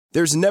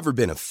There's never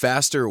been a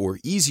faster or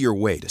easier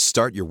way to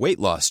start your weight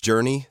loss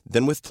journey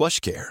than with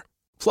PlushCare.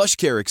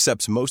 PlushCare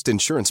accepts most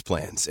insurance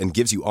plans and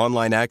gives you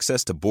online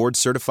access to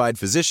board-certified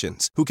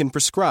physicians who can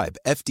prescribe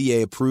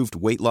FDA-approved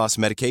weight loss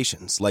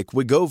medications like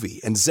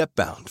Wegovy and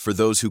Zepbound for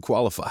those who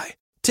qualify.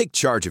 Take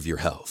charge of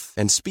your health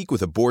and speak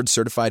with a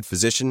board-certified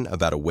physician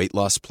about a weight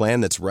loss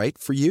plan that's right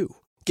for you.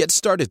 Get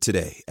started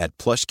today at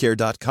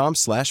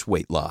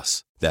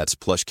plushcare.com/weightloss. That's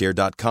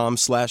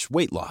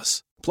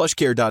plushcare.com/weightloss.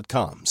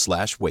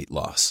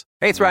 plushcare.com/weightloss.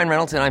 Hey, it's Ryan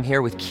Reynolds, and I'm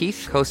here with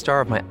Keith,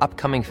 co-star of my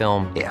upcoming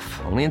film,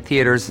 If, only in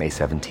theaters May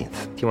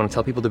 17th. Do you want to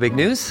tell people the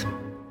big news?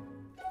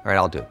 All right,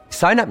 I'll do it.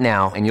 Sign up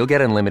now and you'll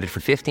get unlimited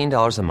for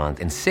 $15 a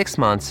month and 6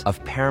 months of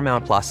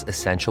Paramount Plus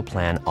Essential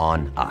Plan on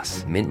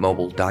us.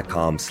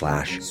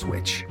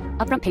 MintMobile.com/switch.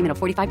 Upfront payment of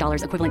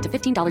 $45 equivalent to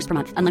 $15 per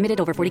month. Unlimited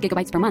over 40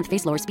 gigabytes per month.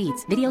 Face lower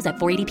speeds. Videos at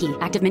 480p.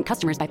 Active Mint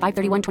customers by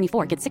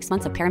 531.24 get 6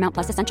 months of Paramount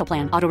Plus Essential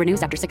Plan. Auto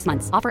renews after 6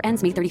 months. Offer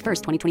ends May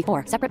 31st,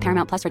 2024. Separate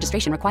Paramount Plus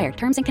registration required.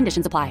 Terms and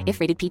conditions apply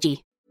if rated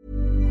PG.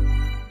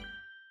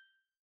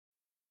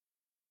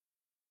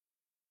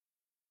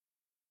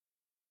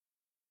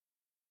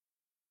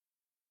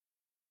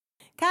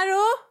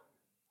 Karo?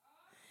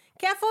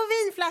 Kan jag få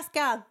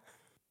vinflaskan?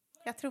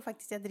 Jag tror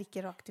faktiskt jag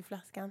dricker rakt i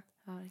flaskan.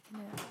 Ja, det kan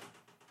jag göra.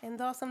 En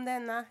dag som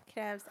denna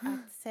krävs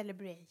att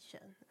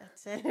celebration. Att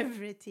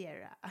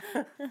celebratera.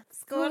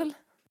 Skål!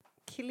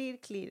 Klirr,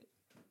 klirr.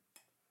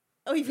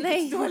 Oj,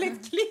 vilket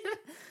dåligt klirr.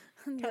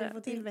 Kan du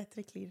få till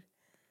bättre klirr?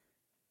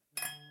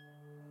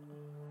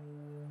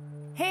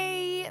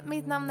 Hej,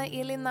 mitt namn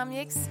är Elin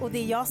Namjex. Och det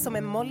är jag som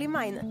är Molly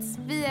Minets.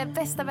 Vi är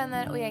bästa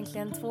vänner och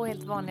egentligen 2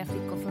 helt vanliga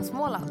flickor från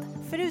Småland.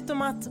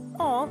 Förutom att,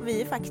 ja,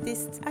 vi är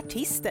faktiskt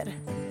artister.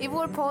 I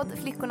vår podd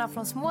Flickorna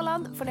från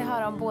Småland får ni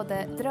höra om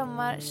både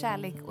drömmar,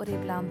 kärlek och det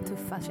ibland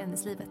tuffa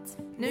kändislivet.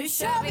 Nu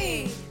kör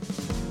vi!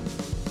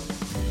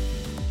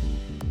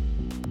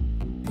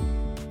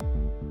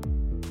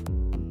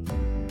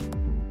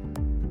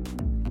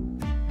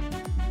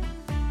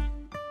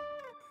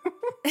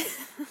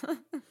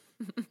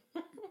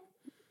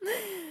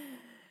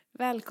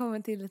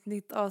 Välkommen till ett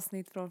nytt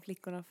avsnitt från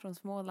Flickorna från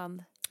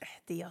Småland.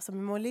 Det är jag som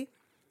är Molly.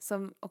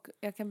 Och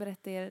jag kan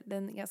berätta er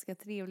den ganska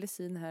trevlig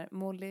syn här.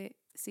 Molly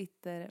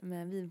sitter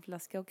med en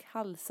vinflaska och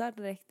halsar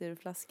direkt ur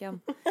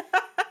flaskan.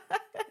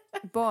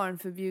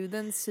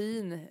 Barnförbjuden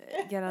syn,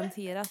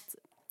 garanterat.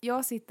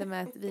 Jag sitter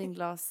med ett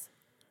vinglas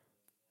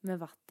med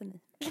vatten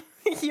i.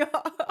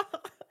 Ja,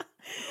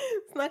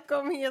 snacka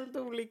om helt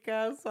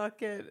olika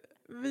saker.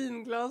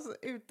 Vinglas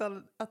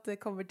utan att det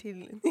kommer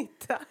till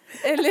nytta.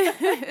 Eller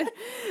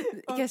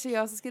kanske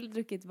jag som skulle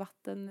druckit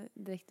vatten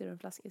direkt ur en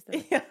flaska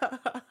istället.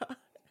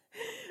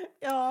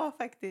 Ja,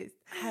 faktiskt.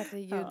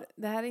 Herregud,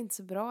 det här är inte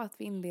så bra att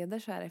vi inleder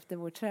så här efter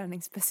vår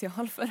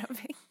träningsspecial förra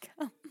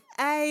veckan.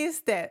 Nej,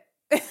 just det.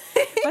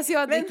 Fast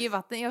jag dricker ju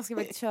vatten, jag ska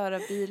väl köra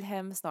bil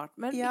hem snart.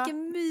 Men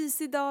vilken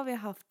mysig dag vi har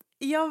haft.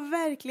 Ja,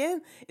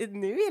 verkligen.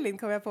 Nu, Elin,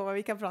 kommer jag på vad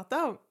vi kan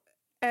prata om.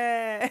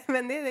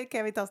 Men det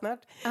kan vi ta snart.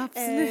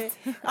 Absolut.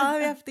 Ja,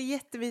 vi har haft det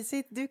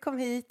jättemysigt. Du kom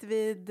hit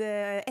vid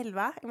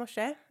 11 i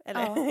morse.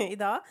 Eller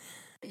idag.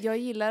 Jag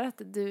gillar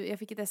att jag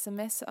fick ett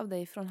sms av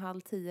dig från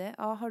 9:30.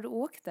 Ja, har du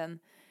åkt den?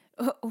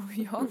 Och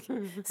jag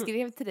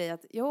skrev till dig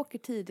att jag åker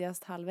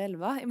tidigast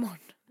 10:30 imorgon.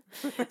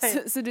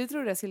 Så du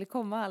trodde jag skulle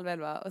komma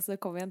 10:30 och så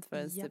kom jag inte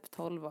förrän typ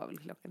 12 var väl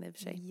klockan i och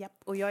för sig.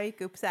 Japp, och jag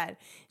gick upp så här.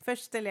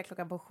 Först ställde jag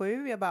klockan på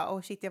 7. Jag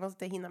bara, shit, jag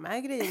måste hinna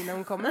med grejer innan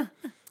hon kommer.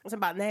 Och så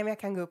bara, nej men jag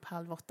kan gå upp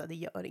 7:30. Det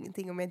gör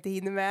ingenting om jag inte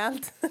hinner med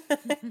allt.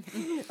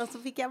 Och så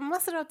fick jag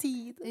massor av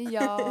tid.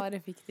 Ja,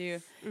 det fick du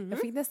ju. Jag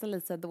fick nästan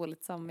lite så här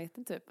dåligt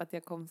samvete typ att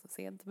jag kom så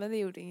sent. Men det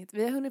gjorde inget.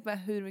 Vi har hunnit med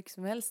hur mycket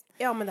som helst.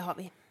 Ja, men det har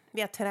vi.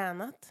 Vi har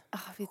tränat.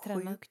 Vi har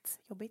tränat. Sjukt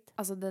jobbigt.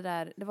 Alltså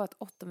det var ett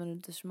 8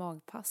 minuters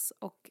magpass.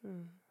 Och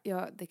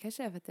det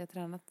kanske är för att jag har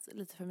tränat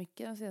lite för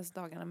mycket de senaste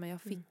dagarna. Men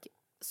jag fick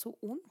så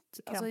ont.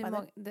 Alltså,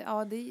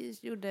 det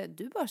gjorde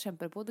du bara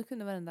kämpade på. Det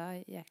kunde varenda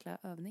jäkla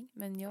övning.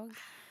 Men jag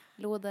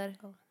låg där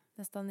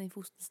nästan i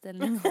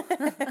fosterställning.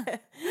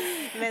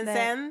 Men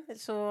sen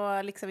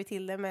så liksom vi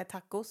till det med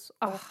tacos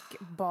och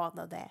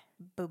badade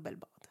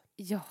bubbelbad.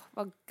 Ja,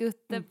 vad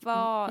gött det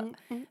var.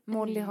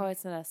 Molly har ett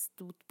sånt där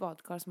stort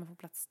badkar som man får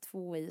plats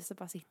 2 i. Så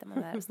bara sitter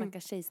man där och snackar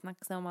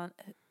tjejsnack. Så har man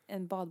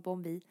en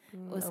badbomb i.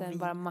 Och sen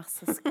bara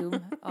massa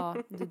skum. Ja,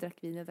 du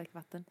drack vin, jag drack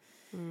vatten.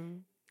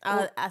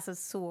 Alltså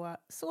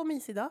så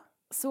mysig dag.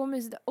 Så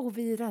mysigt. Och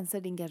vi rensar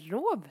din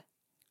garderob.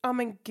 Ja,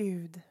 men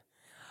gud.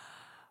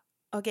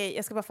 Okej,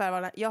 jag ska bara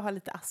förvarna. Jag har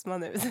lite astma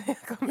nu. Så jag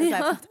kommer så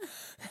här.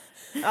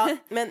 Ja,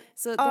 men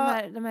så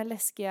de här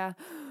läskiga...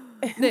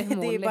 Det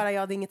är bara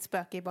jag, det är inget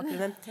spöke i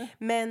bakgrunden.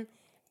 Men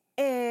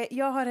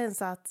jag har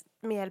rensat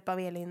med hjälp av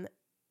Elin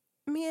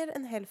mer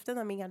än hälften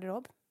av min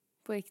garderob.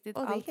 På riktigt.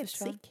 Och det är helt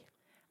sick.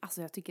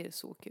 Alltså jag tycker det är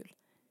så kul.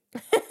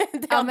 Du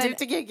tycker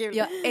det är kul.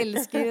 Jag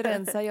älskar ju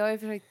rensa. Jag har ju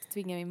försökt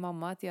tvinga min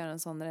mamma att göra en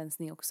sån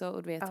rensning också.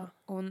 Och du vet,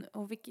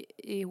 hon fick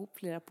ihop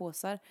flera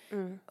påsar.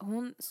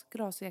 Hon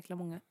skulle ha så jäkla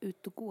många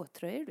ut- och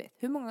gå-tröjor, du vet.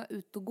 Hur många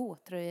ut- och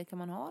gå-tröjor kan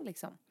man ha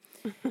liksom?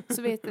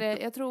 Så vet du,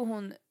 jag tror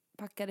hon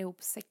packade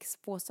ihop 6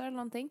 påsar eller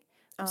någonting.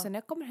 Och sen när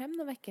jag kommer hem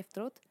någon vecka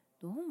efteråt,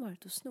 då har hon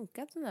varit och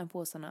snokat de där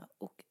påsarna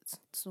och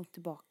snott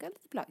tillbaka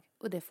lite plagg.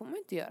 Och det får man ju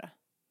inte göra.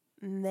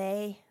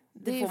 Nej,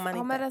 det får man inte.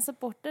 Har man rensat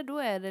bort det, då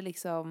är det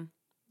liksom...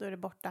 Då är det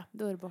borta.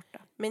 Då är det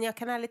borta. Men jag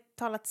kan ärligt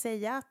talat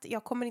säga att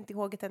jag kommer inte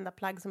ihåg ett enda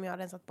plagg som jag har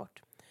rensat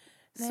bort.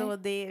 Nej. Så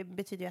det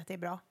betyder ju att det är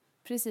bra.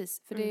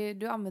 Precis, för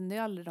du använder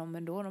ju aldrig dem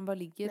ändå. De bara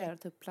ligger där och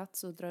tar upp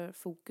plats och drar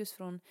fokus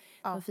från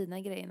de fina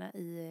grejerna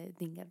i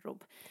din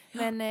garderob.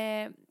 Men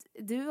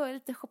du var ju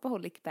lite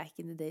shopaholic back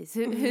in the days.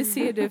 Hur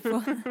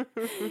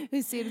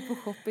ser du på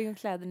shopping och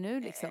kläder nu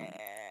liksom?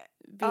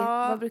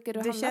 Vad brukar du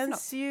handla för något? Det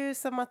känns ju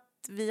som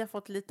att vi har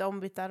fått lite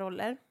ombytta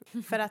roller.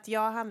 För att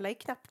jag handlar ju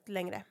knappt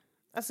längre.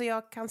 Alltså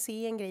jag kan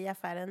se en grej i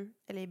affären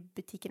eller i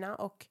butikerna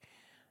och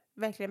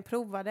verkligen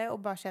prova det och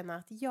bara känna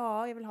att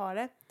jag vill ha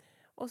det.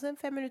 Och sen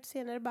 5 minuter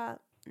senare bara,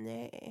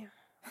 nej,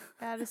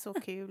 är det så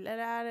kul?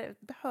 Eller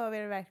behöver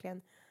jag det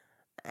verkligen?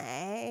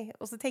 Nej.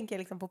 Och så tänker jag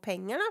liksom på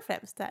pengarna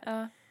främst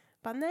där.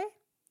 Bara nej,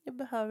 jag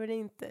behöver det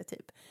inte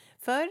typ.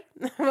 Förr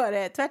var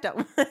det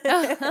tvärtom.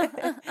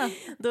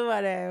 Då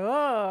var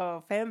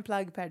det 5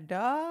 plagg per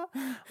dag.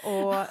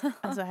 Och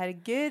alltså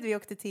herregud, vi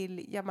åkte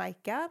till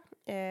Jamaica.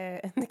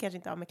 Det kanske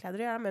inte har med kläder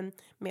att göra, men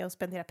med att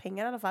spendera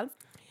pengar i alla fall.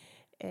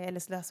 Eller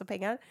slösa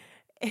pengar.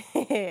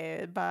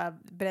 Bara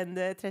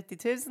brände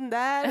 30 000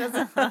 där.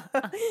 Alltså,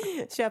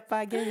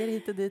 köpa grejer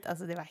hit och dit.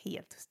 Alltså det var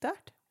helt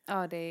stört.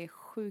 Ja, det är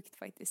sjukt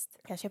faktiskt.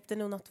 Jag köpte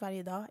nog något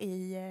varje dag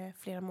i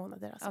flera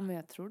månader. Alltså. Ja, men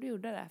jag tror du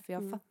gjorde det. För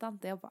jag fattar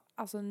inte. Jag bara,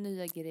 alltså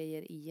nya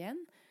grejer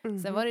igen.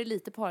 Sen var det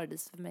lite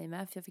paradis för mig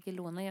med. För jag fick ju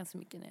låna ganska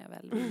mycket när jag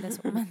väl ville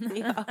så.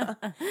 Men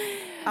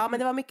ja, men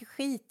det var mycket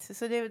skit.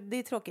 Så det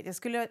är tråkigt. Jag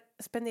skulle ha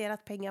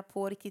spenderat pengar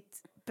på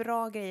riktigt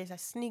bra grejer. Så här,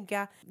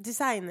 snygga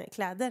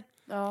designkläder.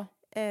 Ja.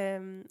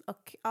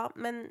 Och ja,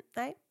 men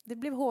nej, det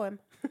blev H&M.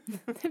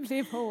 Det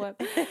blev H&M.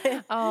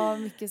 Ja,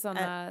 mycket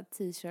sådana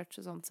t-shirts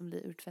och sånt som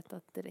blir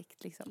urtvättat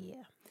direkt liksom.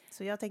 Yeah.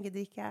 Så jag tänker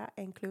dricka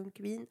en klunk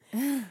vin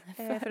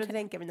för att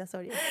dränka mina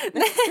sorger.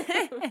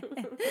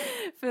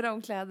 För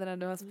de kläderna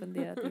du har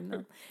spenderat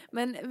innan.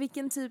 Men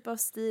vilken typ av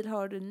stil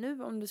har du nu?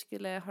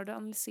 Har du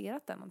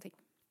analyserat den någonting?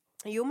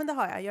 Jo, men det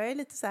har jag. Jag är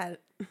lite så här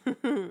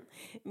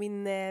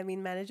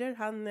min manager,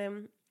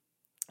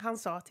 han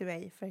sa till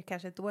mig för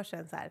kanske ett år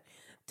sedan så här,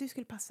 du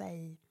skulle passa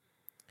i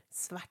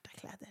svarta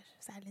kläder,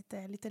 så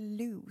här lite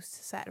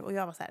loose så här. Och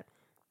jag var så här,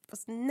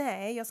 fast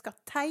nej, jag ska ha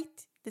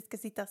tight, det ska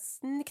sitta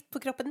snyggt på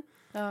kroppen.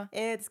 Ja.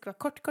 Det ska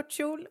vara kort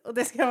kjol och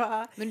det ska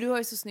vara... Men du har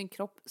ju så snygg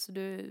kropp så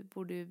du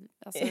borde ju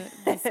alltså,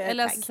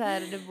 eller så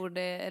här, du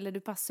borde, eller du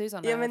passar ju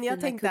sådana. Ja, men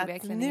jag tänkte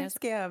att nu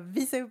ska jag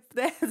visa upp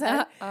det så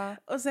här. Ja.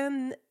 Och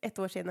sen ett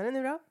år senare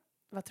nu då,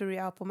 vad tror du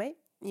jag har på mig?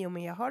 Jo,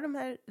 men jag har de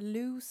här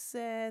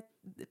loose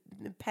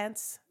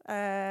pants,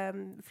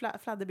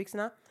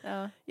 fladderbyxorna.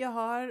 Ja. Jag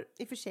har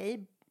i och för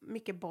sig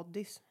mycket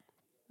bodys.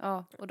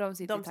 Ja, och de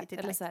sitter tight.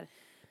 Eller så här.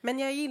 Men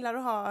jag gillar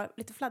att ha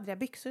lite fladdriga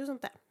byxor och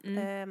sånt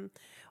där.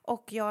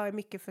 Och jag är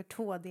mycket för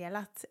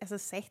tvådelat, alltså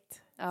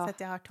set. Ja. Så att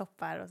jag har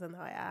toppar och sen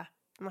har jag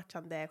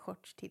matchande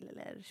shorts till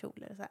eller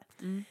kjol eller så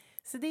här.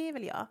 Så det är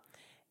väl jag.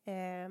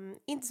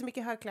 Inte så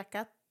mycket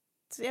högklackat.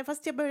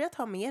 Fast jag börjat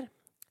ha mer.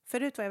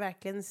 Förut var jag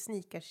verkligen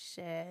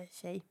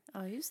sneakers-tjej.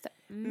 Ja, just det.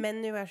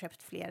 Men nu har jag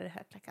köpt fler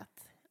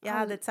högklackat. Jag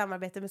hade ett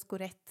samarbete med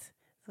Skorett.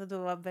 Så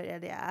då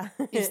började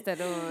jag... Just det,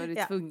 då var du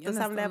tvungen. Då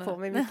samlade jag på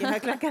mig mycket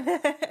högklackat.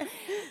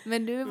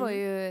 Men du var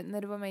ju,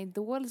 när du var med i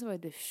Idol så var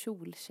du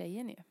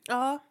kjoltjejen ju.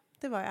 Ja,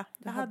 det var jag.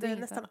 Jag hade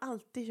nästan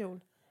alltid kjol.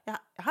 Jag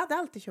hade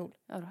alltid kjol.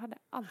 Ja, du hade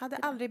alltid. Hade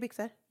aldrig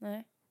byxor.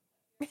 Nej.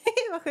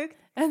 Vad sjukt.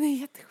 Ja, det är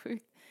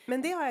jättesjukt.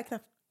 Men det har jag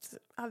knappt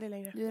aldrig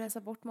längre. Du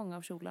rensar bort många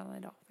av kjolarna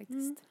idag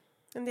faktiskt.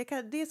 Men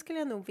det skulle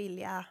jag nog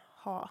vilja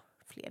ha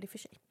fler i och för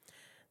sig.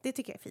 Det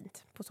tycker jag är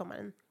fint på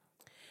sommaren.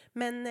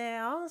 Men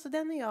ja, så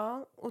den är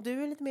jag. Och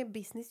du är lite mer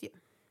business ju.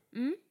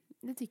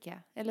 Det tycker jag.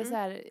 Eller så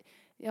här,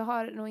 jag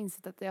har nog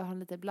insett att jag har en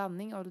lite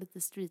blandning av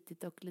lite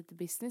streetigt och lite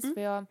business.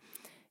 För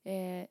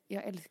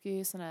jag älskar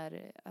ju sån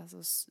här,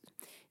 alltså,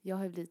 jag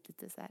har blivit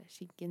lite så här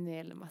kinkig när det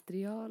gäller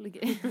material och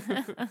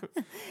grejer.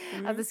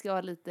 Att det ska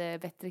vara lite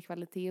bättre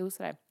kvalitet och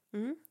sådär.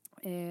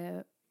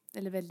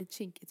 Eller väldigt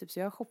kinkig typ. Så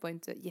jag shoppar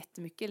inte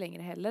jättemycket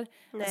längre heller.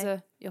 Alltså,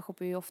 jag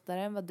shoppar ju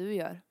oftare än vad du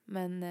gör.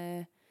 Men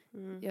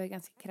jag är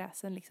ganska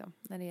kräsen liksom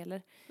när det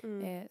gäller.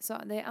 Så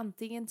det är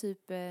antingen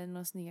typ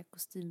några snygga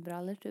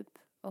kostymbrallor typ.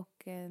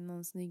 Och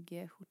någon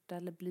snygg skjorta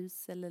eller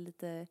blus eller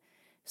lite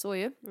så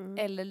ju.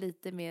 Eller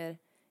lite mer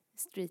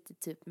streetigt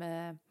typ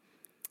med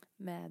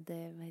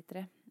vad heter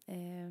det?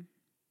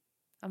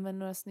 Ja, men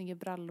några snygga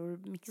brallor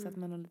mixat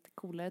med någon lite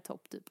coolare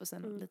topp typ. Och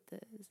sen lite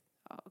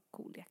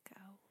cool jacka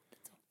och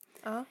lite så.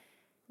 Ja.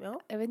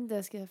 Jag vet inte hur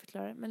jag ska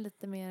förklara det, men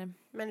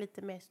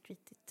lite mer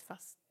streetigt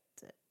fast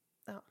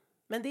ja.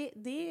 Men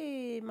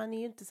det man är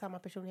ju inte samma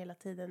person hela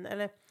tiden.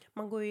 Eller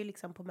man går ju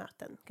liksom på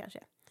möten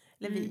kanske.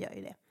 Eller vi gör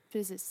ju det.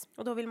 Precis.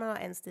 Och då vill man ha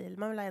en stil.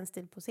 Man vill ha en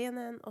stil på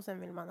scenen. Och sen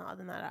vill man ha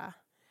den här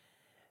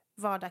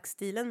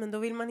vardagsstilen. Men då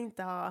vill man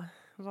inte ha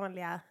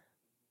vanliga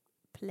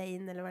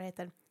plain eller vad det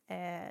heter.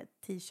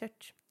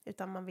 T-shirt.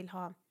 Utan man vill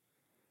ha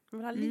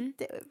Man har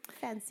lite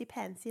fancy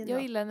pansy ändå.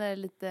 Jag gillar när det är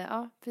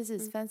lite,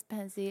 precis, fancy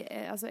pansy,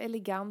 alltså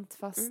elegant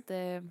fast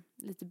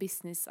lite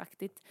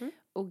businessaktigt.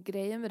 Och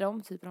grejen med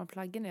de typerna av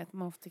plaggen är att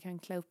man ofta kan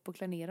klä upp och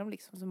klä ner dem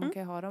liksom. Så man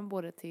kan ha dem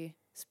både till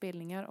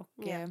spelningar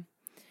och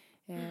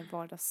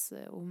vardags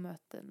och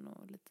möten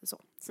och lite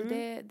så. Så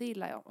det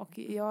gillar jag. Och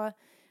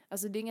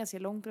alltså det är en ganska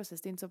lång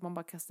process. Det är inte så att man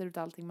bara kastar ut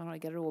allting man har i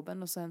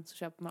garderoben och sen så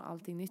köper man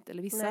allting nytt.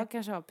 Eller vissa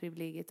kanske har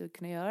privilegiet att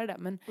kunna göra det.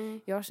 Men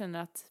jag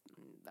känner att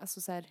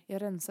alltså så här,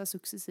 jag rensar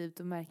successivt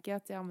och märker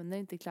att jag använder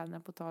inte kläderna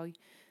på ett tag.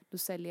 Då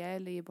säljer jag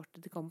eller ger bort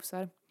det till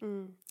kompisar.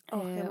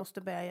 Jag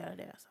måste börja göra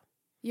det alltså.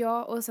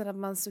 Ja, och sen att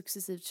man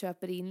successivt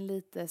köper in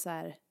lite så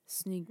här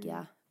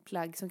snygga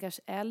plagg som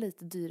kanske är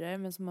lite dyrare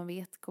men som man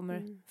vet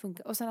kommer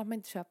funka. Och sen att man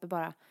inte köper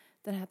bara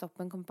den här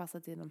toppen kommer passa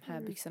till de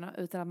här byxorna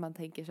utan att man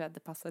tänker så att det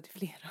passar till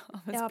flera av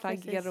ens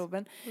plagg i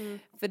garderoben.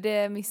 För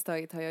det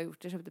misstaget har jag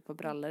gjort. Jag köpte ett par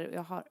brallor och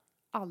jag har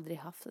aldrig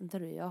haft en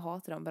tröja jag har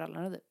till de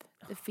brallorna typ.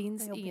 Det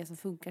finns ingen som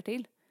funkar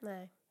till.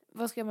 Nej.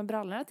 Vad ska jag med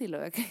brallorna till då?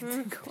 Jag kan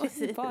inte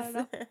gå bara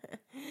då.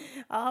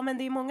 Ja, men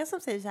det är många som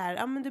säger så här,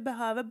 ja men du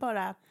behöver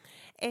bara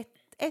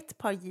ett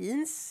par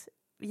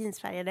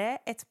jeansfärgade,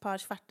 ett par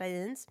svarta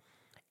jeans,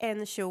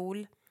 en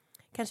kjol,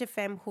 kanske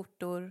 5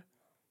 skjortor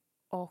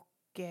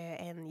och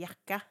en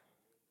jacka.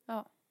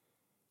 Ja.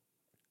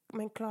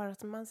 Men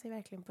klarar man sig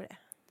verkligen på det?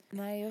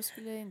 Nej, jag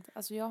skulle inte.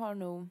 Alltså jag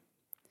tror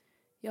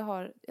jag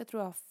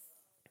har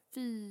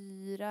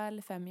 4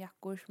 eller 5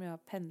 jackor som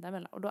jag pendlar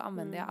mellan. Och då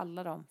använder jag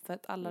alla dem. För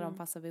att alla de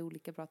passar vid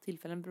olika bra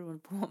tillfällen beroende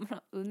på vad man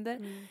har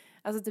under.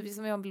 Alltså typ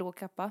som jag har en blå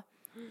kappa.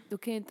 Då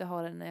kan jag inte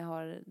ha den när jag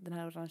har den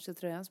här orangea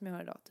tröjan som jag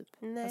har idag typ.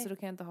 Nej. Alltså då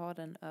kan jag inte ha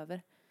den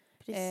över.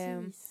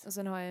 Precis. Och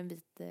sen har jag en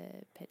vit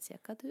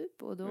pälsjacka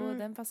typ. Och då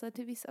den passar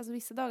till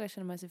vissa dagar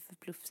känner man sig för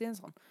plufsig en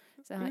sån.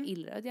 Sen har jag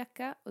illröd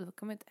jacka. Och då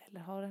kan man inte heller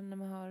ha den när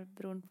man har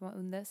beroende på vad man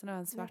under. Sen har jag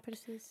en svart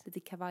lite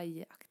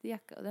kavajaktig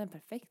jacka. Och den är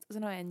perfekt. Och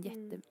sen har jag en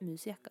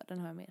jättemysig jacka. Den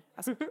har jag med.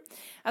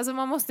 Alltså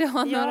man måste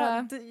ha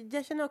några.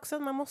 Jag känner också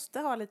att man måste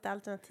ha lite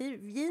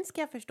alternativ. Jeans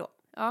ska jag förstå.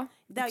 Ja,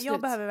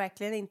 jag behöver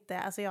verkligen inte.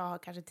 Alltså jag har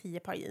kanske 10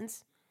 par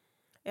jeans.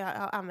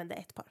 Jag använder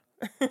 1 par.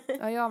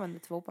 Ja, jag använder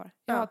 2 par.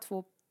 Jag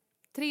har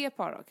 3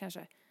 par då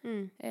kanske.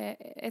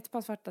 Ett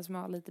par svarta som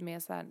har lite mer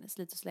så här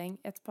slit och släng.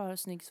 Ett par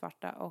snygg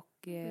svarta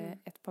och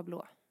ett par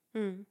blå.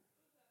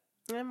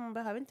 Nej, man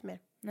behöver inte mer.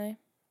 Nej.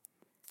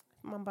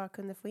 Man bara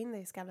kunde få in det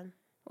i skallen.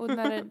 Och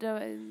när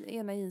den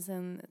ena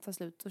jeansen tar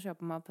slut så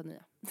köper man på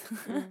nya.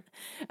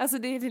 Alltså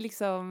det är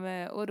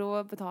liksom, och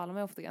då betalar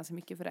man ofta ganska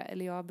mycket för det.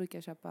 Eller jag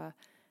brukar köpa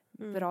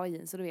bra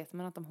jeans och då vet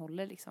man att de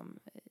håller liksom.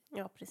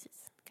 Ja,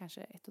 precis.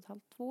 Kanske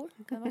 1,5-2 år.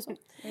 Kan det vara så?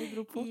 Det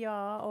beror på.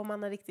 Ja, om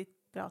man har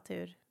riktigt bra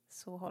tur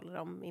så håller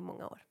de i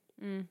många år.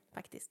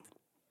 Faktiskt.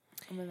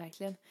 Ja, men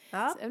verkligen.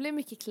 Ja. Så det blir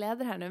mycket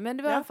kläder här nu. Men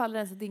det var i alla fall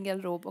rensat din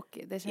garderob och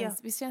det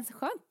känns, visst känns det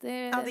skönt?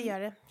 Ja, det gör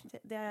det.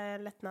 Det är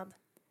lättnad.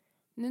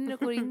 Nu när du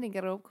går in i din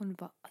garderob kommer du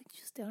bara,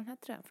 just det, jag har den här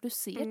tröjan. För du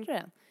ser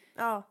tröjan.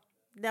 Ja,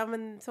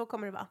 men så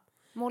kommer det vara.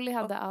 Molly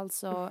hade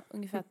alltså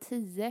ungefär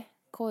 10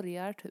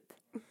 korgar typ.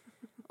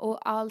 Och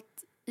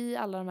i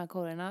alla de här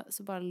korgarna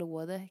så bara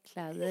låg det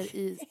kläder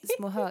i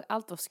små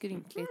allt var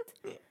skrynkligt.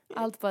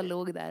 Allt bara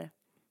låg där.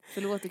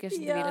 Förlåt, du kanske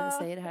inte vill att jag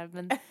säger det här,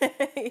 men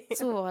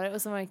så var det.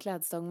 Och så var det en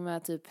klädstång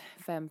med typ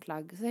 5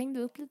 plagg. Så hängde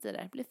upp lite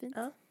där, det blev fint.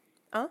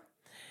 Ja.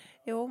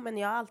 Jo, men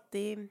jag har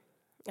alltid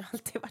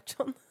varit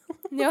sån.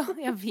 Ja,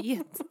 jag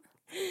vet.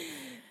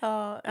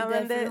 Ja,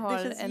 men det du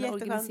har känns en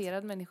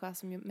organiserad människa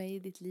som mig i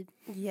ditt liv.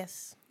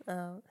 Yes.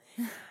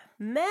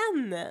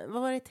 Men,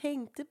 vad var det jag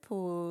tänkte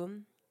på?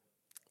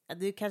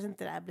 Du kanske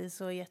inte det här blir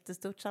så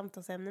jättestort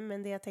samtalsämne,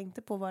 men det jag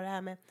tänkte på var det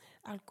här med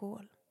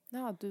alkohol.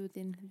 Ja,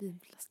 din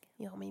vinflaska.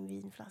 Ja, min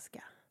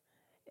vinflaska.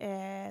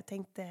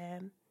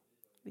 Tänkte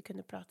vi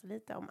kunde prata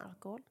lite om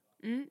alkohol.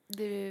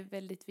 Det är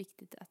väldigt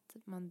viktigt att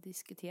man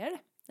diskuterar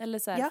det. Eller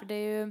så här, för det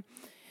är ju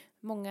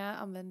många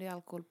använder ju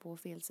alkohol på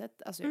fel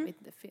sätt. Alltså jag vet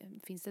inte,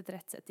 finns det ett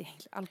rätt sätt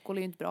egentligen? Alkohol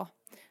är ju inte bra.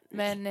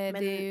 Men det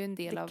är ju en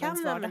del av ens vardag.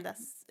 Det kan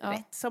användas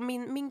rätt. Som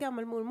min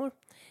gammelmormor,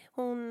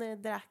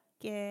 hon drack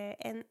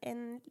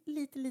en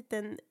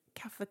liten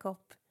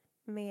kaffekopp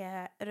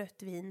med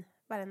rött vin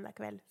varenda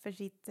kväll för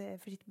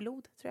sitt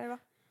blod, tror jag det var.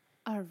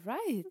 All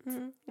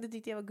right. Det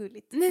tyckte jag var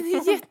gulligt. Nej, det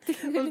är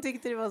jättegulligt. Hon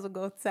tyckte det var så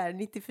gott, så här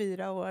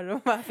 94 år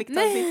och bara fick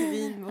ta sitt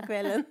vin på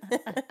kvällen.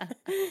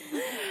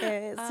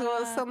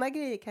 Så sådana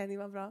grejer kan ju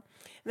vara bra.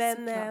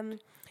 Men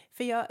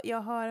för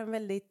jag har en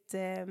väldigt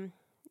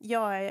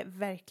jag är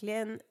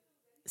verkligen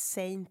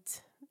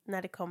saint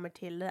när det kommer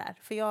till det där.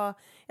 För jag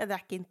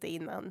drack inte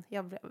innan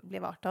jag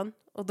blev 18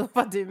 och då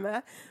var du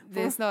med.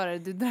 Det är snarare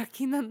du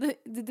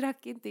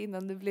drack inte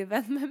innan du blev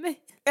vän med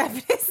mig. Ja,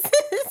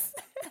 precis.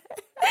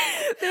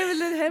 Det är väl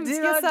den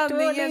hemska du har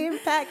sanningen. Dålig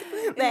impact.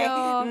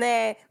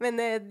 Nej, men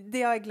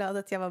jag är glad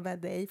att jag var med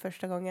dig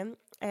första gången.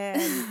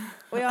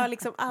 Och jag har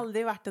liksom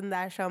aldrig varit den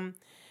där som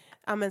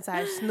så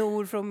här,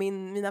 snor från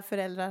mina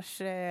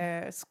föräldrars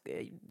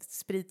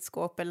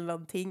spritskåp eller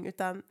någonting.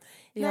 Utan,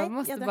 jag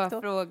måste bara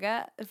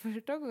fråga,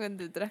 första gången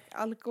du drack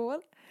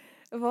alkohol,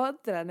 var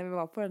inte det när vi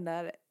var på den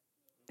där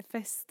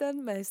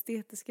festen med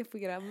estetiska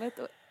programmet?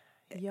 Och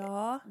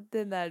Ja.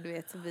 Den där du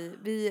vet som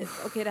vi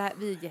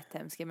är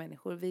jättehemska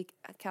människor. Vi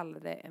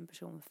kallade en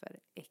person för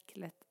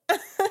äcklet.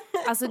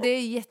 Alltså det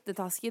är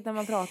jättetaskigt när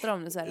man pratar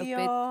om det så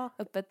här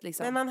öppet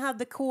liksom. Men man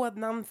hade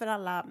kodnamn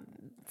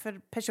för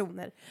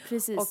personer.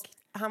 Precis. Och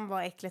han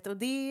var äcklet och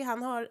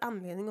han har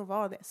anledning att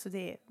vara det, så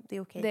det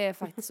är okej. Det är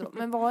faktiskt så.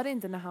 Men var det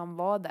inte när han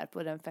var där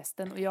på den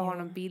festen och jag har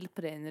någon bild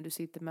på dig när du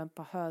sitter med ett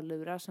par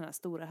hörlurar, sådana här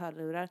stora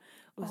hörlurar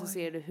och så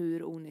ser du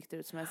hur onykter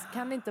ut som helst.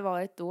 Kan det inte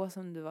varit då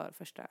som du var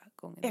första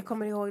gången? Jag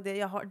kommer ihåg det.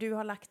 Du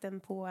har lagt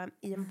den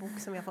i en bok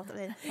som jag fått av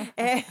dig.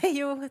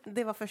 Jo,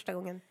 det var första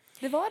gången.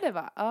 Det var det,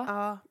 va?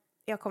 Ja.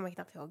 Jag kommer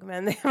knappt ihåg,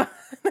 men det var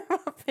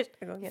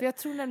första gången. För jag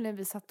tror nämligen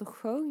vi satt och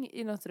sjöng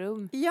i något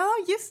rum. Ja,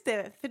 just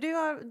det. För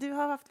du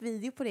har haft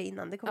video på det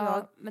innan, det kommer jag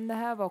ihåg. Men det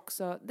här var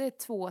också, det är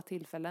 2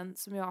 tillfällen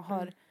som jag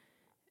har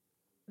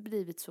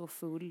blivit så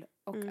full.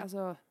 Och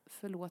alltså,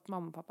 förlåt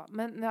mamma och pappa.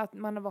 Men när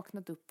man har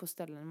vaknat upp på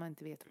ställen man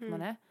inte vet var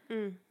man är.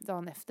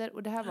 Dagen efter.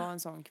 Och det här var en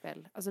sån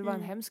kväll. Alltså det var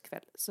en hemsk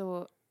kväll.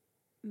 Så,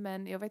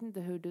 men jag vet inte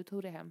hur du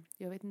tog det hem.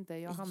 Jag vet inte,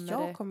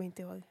 jag kommer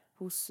inte ihåg.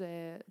 Hos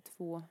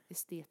 2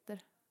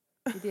 esteter.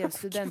 I deras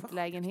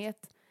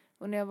studentlägenhet.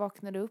 Och när jag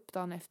vaknade upp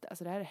dagen efter,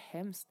 alltså det här är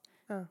hemskt.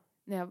 Ja.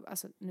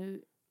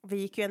 Vi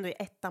gick ju ändå i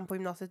 1:an på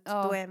gymnasiet,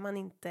 då är man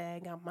inte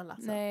gammal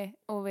alltså. Nej,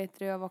 och vet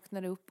du, jag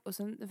vaknade upp och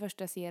sen det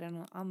första jag ser är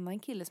någon annan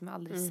kille som jag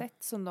aldrig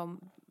sett, som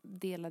de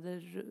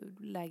delade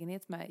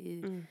lägenhet med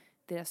i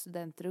deras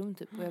studentrum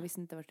typ. Och jag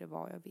visste inte vart det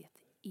var, jag vet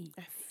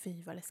inte.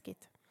 Fy vad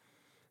läskigt.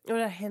 Och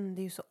det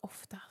händer ju så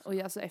ofta. Och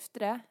jag, alltså efter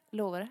det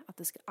lovar att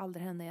det ska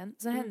aldrig hända igen.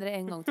 Sen hände det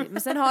en gång till.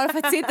 Men sen har det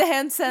faktiskt inte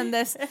hänt sen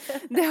dess.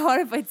 Det har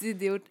det faktiskt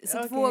inte gjort.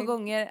 Så 2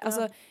 gånger.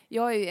 Alltså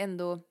jag är ju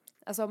ändå,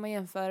 alltså om man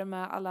jämför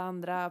med alla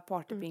andra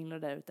partypinglar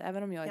där ute.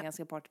 Även om jag är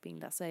ganska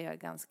partypingla så är jag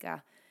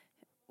ganska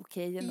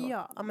okej ändå.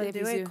 Ja, men det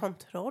du har ju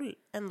kontroll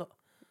ändå.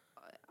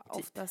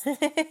 Oftast.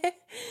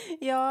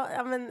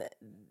 Ja, men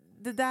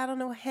det där har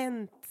nog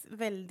hänt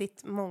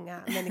väldigt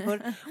många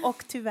människor.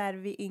 Och tyvärr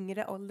vid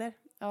yngre ålder.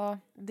 Ja.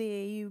 Det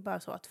är ju bara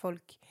så att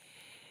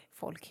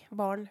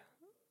barn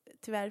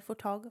tyvärr får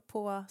tag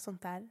på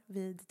sånt där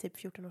vid typ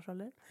 14 års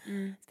ålder.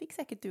 Fick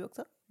säkert du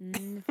också.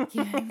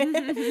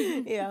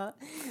 Ja.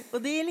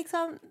 Och det är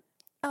liksom,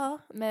 ja.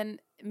 Men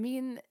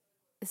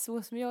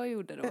så som jag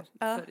gjorde då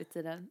förr i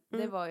tiden,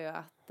 det var ju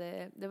att,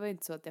 det var ju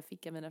inte så att jag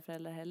fick av mina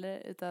föräldrar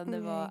heller, utan det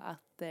var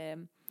att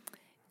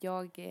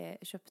jag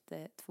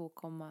köpte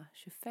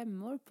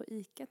 2,25 på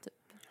ICA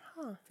typ.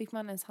 Fick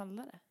man ens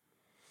handla det?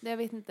 Jag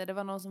vet inte, det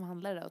var någon som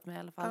handlade det åt mig i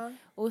alla fall.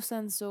 Och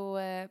sen så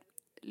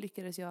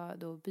lyckades jag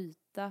då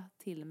byta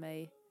till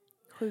mig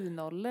 7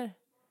 nollor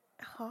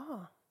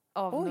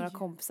av några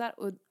kompisar.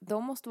 Och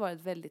de måste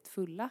varit väldigt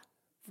fulla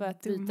för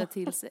att byta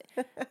till sig.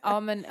 Ja,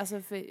 men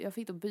alltså för jag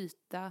fick då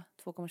byta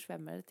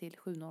 2,25 till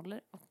 7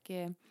 nollor. Och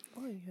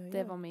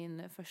det var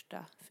min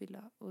första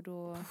fylla. Och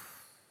då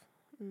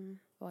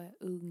var jag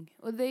ung.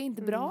 Och det är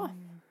inte bra.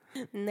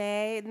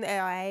 Nej,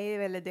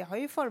 det har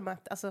ju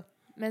format, alltså.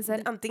 Men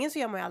sen, antingen så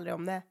gör man ju aldrig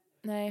om det.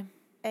 Nej.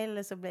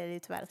 Eller så blir det ju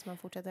tyvärr att man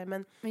fortsätter.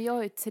 Men jag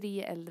har ju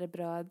 3 äldre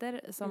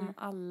bröder som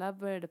alla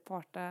började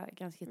parta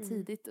ganska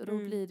tidigt. Och då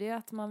blir det ju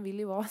att man vill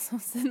ju vara som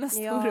sina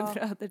stora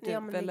bröder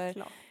typ.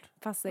 Eller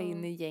passa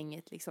in i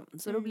gänget liksom.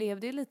 Så då blev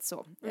det ju lite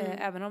så.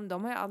 Även om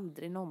de har ju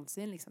aldrig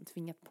någonsin liksom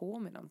tvingat på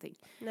mig någonting.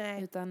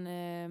 Nej. Utan,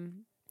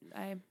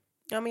 nej.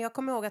 Ja, men jag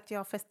kommer ihåg att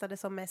jag festade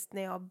som mest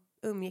när jag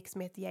umgicks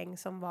med ett gäng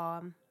som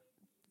var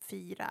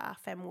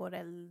 4-5 år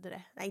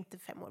äldre. Nej, inte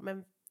 5 år,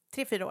 men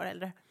 3-4 år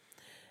äldre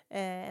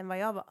än vad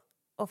jag var.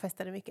 Och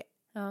festade mycket.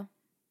 Ja.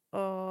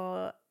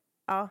 Och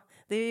ja,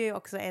 det är ju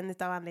också en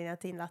av anledningarna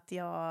till att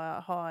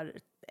jag har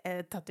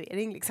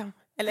tatuering liksom.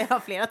 Eller jag har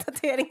flera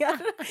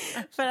tatueringar.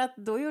 För att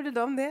då gjorde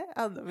de det.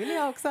 Ja, då ville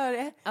jag också ha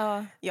det.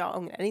 Ja. Jag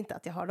ångrar inte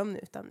att jag har dem nu,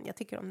 utan jag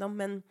tycker om dem.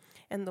 Men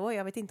ändå,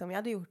 jag vet inte om jag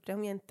hade gjort det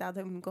om jag inte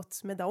hade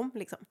umgåtts med dem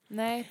liksom.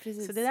 Nej,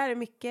 precis. Så det där är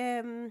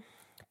mycket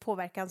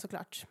påverkan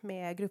såklart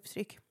med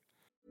grupptryck.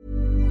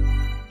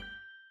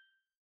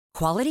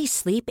 Quality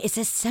sleep is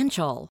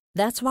essential.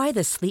 That's why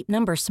the Sleep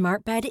Number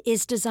Smart Bed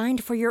is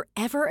designed for your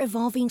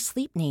ever-evolving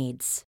sleep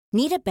needs.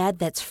 Need a bed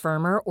that's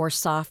firmer or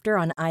softer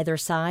on either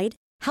side?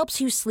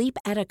 Helps you sleep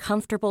at a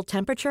comfortable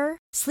temperature?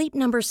 Sleep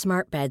Number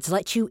Smart Beds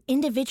let you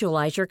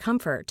individualize your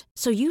comfort,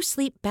 so you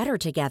sleep better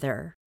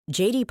together.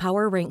 J.D.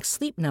 Power ranks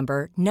Sleep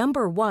Number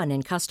 #1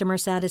 in customer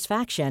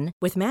satisfaction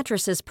with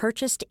mattresses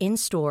purchased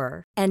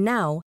in-store. And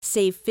now,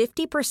 save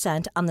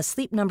 50% on the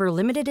Sleep Number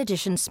Limited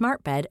Edition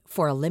Smart Bed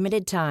for a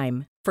limited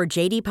time. For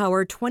J.D.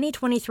 Power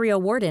 2023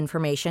 award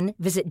information,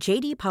 visit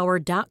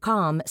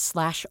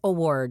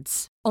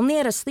jdpower.com/awards. Only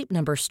at a Sleep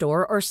Number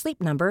store or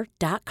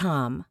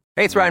sleepnumber.com.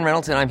 Hey, it's Ryan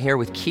Reynolds, and I'm here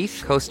with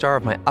Keith, co-star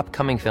of my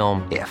upcoming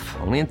film, If,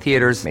 only in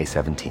theaters May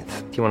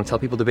 17th. Do you want to tell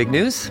people the big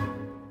news?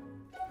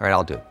 All right,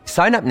 I'll do it.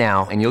 Sign up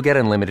now and you'll get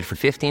unlimited for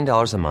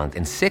 $15 a month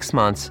and 6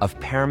 months of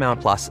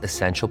Paramount Plus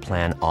Essential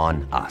Plan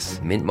on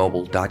us.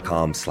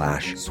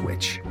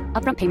 MintMobile.com/switch.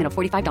 Upfront payment of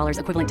 $45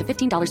 equivalent to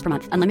 $15 per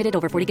month. Unlimited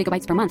over 40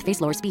 gigabytes per month.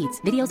 Face lower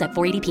speeds. Videos at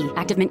 480p.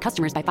 Active Mint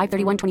customers by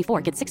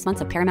 531.24 get 6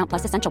 months of Paramount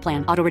Plus Essential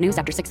Plan. Auto renews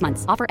after 6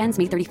 months. Offer ends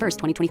May 31st,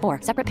 2024.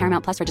 Separate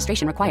Paramount Plus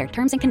registration required.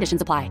 Terms and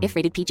conditions apply if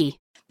rated PG.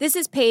 This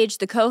is Paige,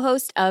 the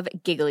co-host of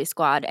Giggly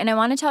Squad, and I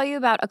want to tell you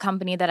about a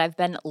company that I've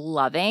been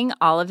loving,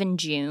 Olive &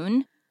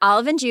 June.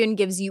 Olive & June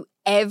gives you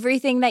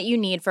everything that you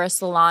need for a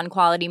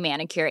salon-quality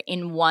manicure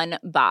in one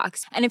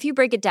box. And if you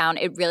break it down,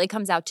 it really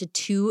comes out to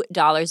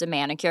 $2 a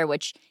manicure,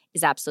 which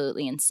is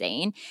absolutely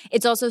insane.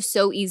 It's also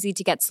so easy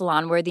to get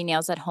salon-worthy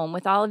nails at home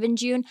with Olive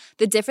 & June.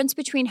 The difference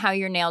between how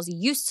your nails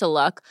used to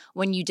look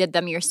when you did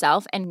them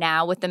yourself and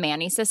now with the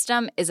Mani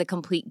system is a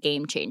complete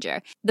game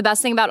changer. The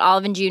best thing about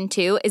Olive & June,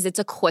 too, is it's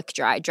a quick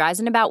dry. Dries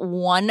in about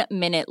 1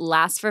 minute,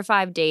 lasts for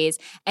 5 days,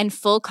 and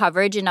full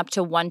coverage in up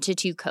to 1 to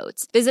 2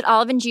 coats. Visit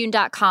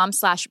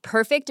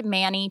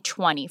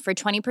oliveandjune.com/perfectmani20 for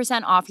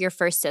 20% off your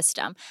first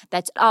system.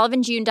 That's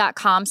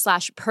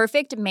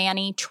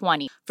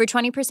oliveandjune.com/perfectmani20 for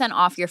 20%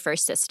 off your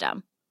first system.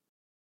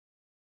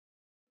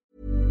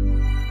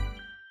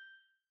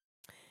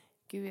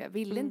 Gud, jag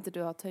ville inte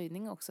du ha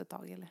töjning också ett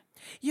tag, eller?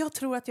 Jag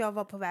tror att jag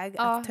var på väg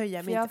att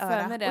töja mitt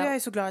öra. Och jag är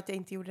så glad att jag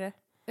inte gjorde det.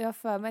 Jag har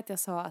för mig att jag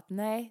sa att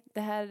nej,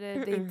 det här det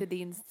är inte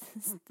din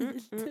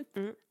stil.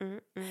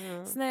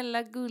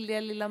 Snälla, gulliga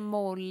lilla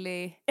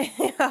Molly.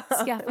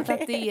 Skaffa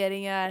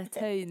tatueringar,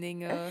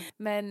 töjning och...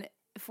 Men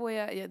får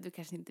jag... Du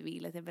kanske inte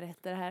vill att jag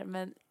berättar det här,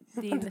 men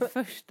din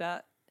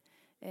första...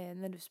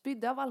 när du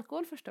spydde av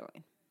alkohol första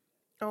gången.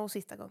 Och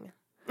sista gången.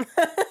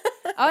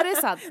 Ja, det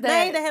är sant.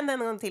 Nej, det hände en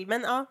gång till.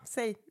 Men ja,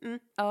 säg.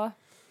 Ja.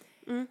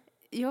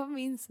 Jag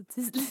minns så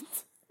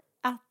tydligt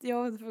att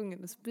jag var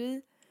tvungen att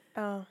spy.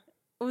 Ja.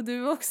 Och du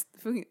var också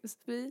tvungen att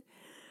spy.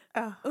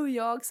 Ja. Och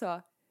jag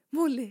sa,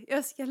 Molly,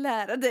 jag ska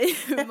lära dig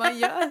hur man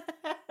gör.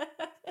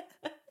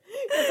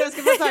 Jag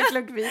ska bara ta en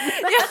klunk vin.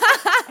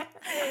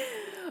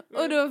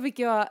 Och då fick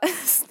jag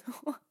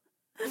stå.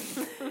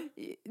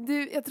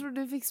 Jag tror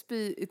du fick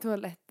spy i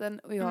toaletten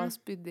och jag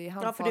spydde i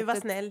handfatet. Ja, för du var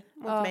snäll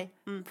mot mig.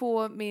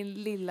 På min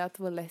lilla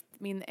toalett,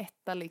 min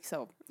etta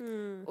liksom.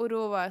 Och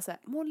då var jag så här,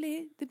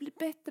 Molly, det blir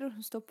bättre om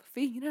du stoppar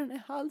fingrarna i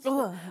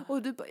halsen.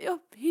 Och du bara, jag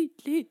vill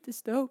inte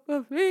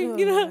stoppa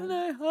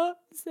fingrarna i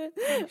halsen.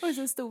 Och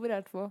så stod vi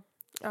där två.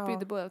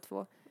 Spydde båda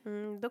två.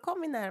 Då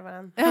kom vi nära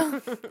varandra.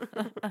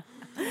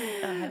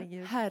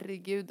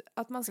 Herregud.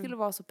 Att man skulle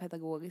vara så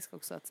pedagogisk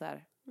också. Att så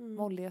här,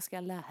 Molly, jag ska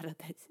lära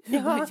dig.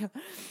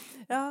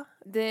 Ja.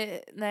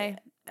 Det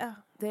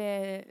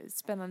är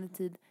spännande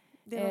tid.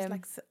 Det är någon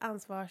slags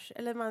ansvars...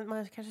 Eller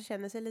man kanske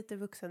känner sig lite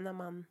vuxen när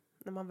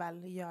man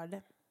väl gör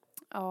det.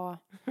 Ja,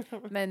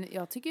 men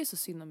jag tycker ju så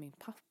synd om min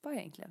pappa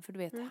egentligen. För du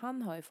vet,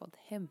 han har ju fått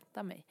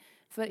hämta mig.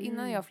 För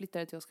innan jag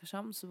flyttade till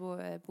Oskarshamn så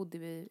bodde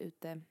vi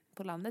ute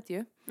på landet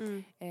ju.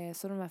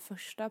 Så de här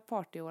första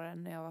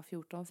partyåren när jag var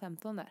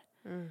 14-15 där.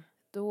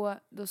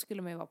 Då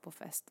skulle man ju vara på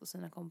fest och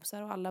sina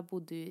kompisar. Och alla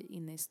bodde ju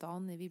inne i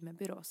stan i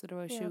Vimmerby då. Så det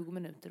var ju 20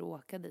 minuter att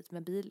åka dit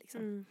med bil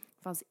liksom.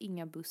 Det fanns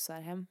inga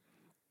bussar hem.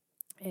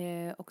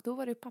 Och då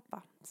var det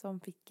pappa som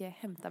fick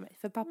hämta mig.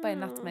 För pappa är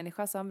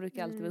nattmänniska så han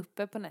brukar alltid vara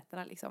uppe på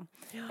nätterna liksom.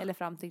 Eller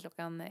fram till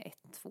klockan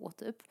 1-2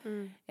 typ.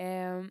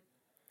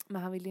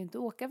 Men han ville ju inte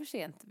åka för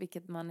sent.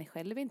 Vilket man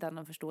själv inte hade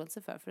någon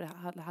förståelse för. För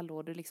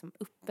hallå, du liksom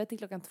uppe till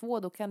klockan 2.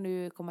 Då kan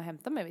du komma och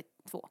hämta mig vid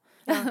 2.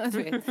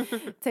 Du vet,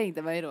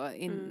 tänkte man ju då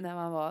när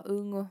man var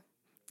ung och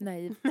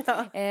naiv.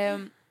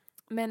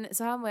 Men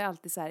så han var ju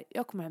alltid så här,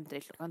 jag kommer hämta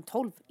dig klockan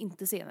 12,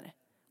 inte senare.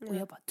 Och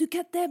jag bara, du kan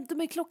inte hämta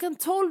mig klockan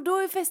 12, då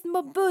är festen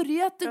bara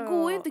börjat, det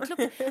går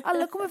inte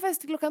alla kommer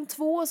fest klockan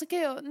 2 och så kan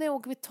jag, när jag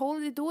åker vid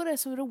 12, då är det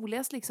så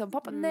roligast liksom.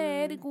 Pappa,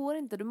 nej det går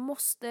inte, du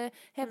måste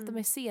hämta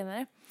mig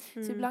senare. Så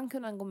ibland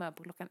kunde han gå med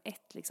på klockan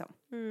 1 liksom.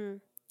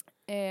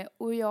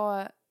 Och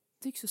jag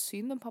tycker så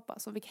synd om pappa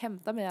som fick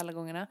hämta mig alla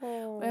gångerna.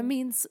 Och jag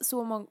minns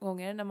så många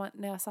gånger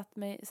när jag satte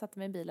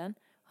mig i bilen,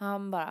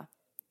 han bara,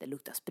 det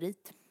luktar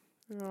sprit.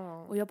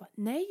 Och jag bara,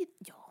 nej,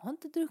 jag har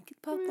inte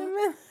druckit, pappa.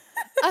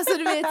 Alltså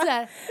du vet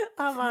såhär.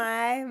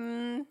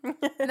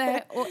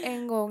 Nej, och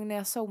en gång när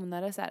jag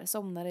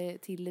somnade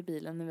till i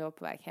bilen när vi var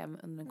på väg hem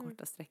under den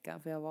korta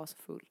sträckan för jag var så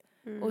full.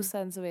 Och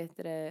sen så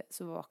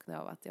vaknade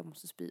jag av att jag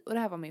måste spy. Och det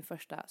här var min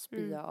första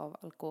spya av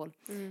alkohol.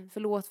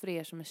 Förlåt för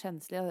er som är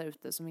känsliga där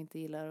ute som inte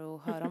gillar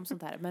att höra om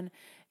sånt här. Men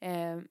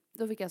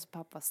då fick alltså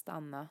pappa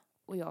stanna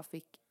och jag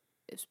fick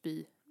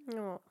spy.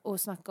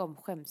 Och snacka om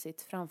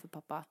skämsigt framför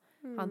pappa.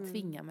 Han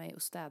tvingar mig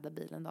att städa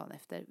bilen dagen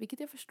efter. Vilket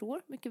jag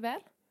förstår mycket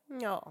väl.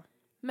 Ja.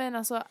 Men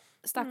alltså,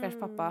 stackars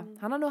pappa.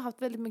 Han har nog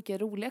haft väldigt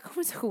mycket roliga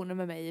konversationer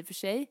med mig i och för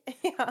sig.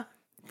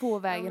 På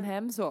vägen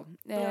hem så.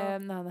 När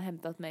han har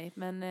hämtat mig.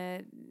 Men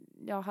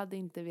jag hade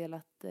inte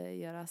velat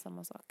göra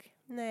samma sak.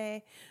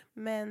 Nej,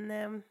 men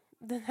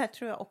den här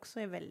tror jag också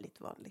är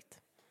väldigt vanligt.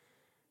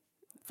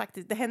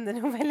 Faktiskt, det händer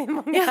nog väldigt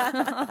många.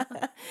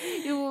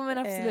 Jo, men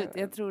absolut.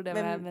 Jag tror det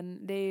var.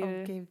 Men det är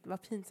ju... Gud,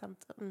 vad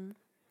pinsamt.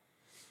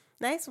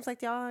 Nej, som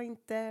sagt, jag har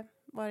inte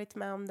varit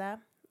med om det.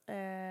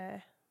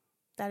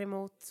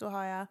 Däremot så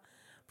har jag,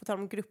 på tal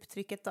om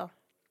grupptrycket då,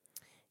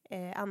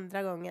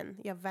 andra gången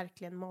jag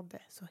verkligen mådde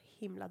så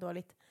himla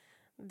dåligt.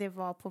 Det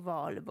var på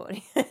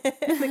Valborg.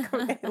 Det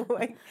kommer jag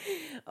ihåg.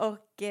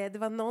 Och det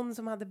var någon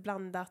som hade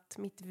blandat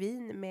mitt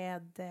vin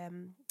med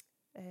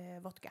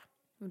vodka.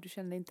 Och du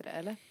kände inte det,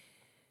 eller?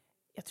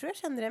 Jag tror jag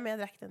kände det, men jag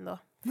drack den då.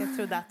 Jag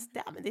trodde att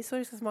men det är så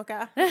det ska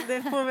smaka.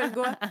 Det får väl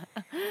gå.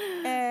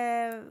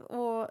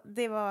 Och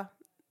det var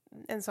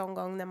en sån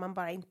gång när man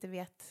bara inte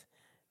vet.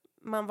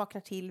 Man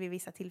vaknar till vid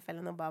vissa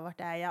tillfällen och bara,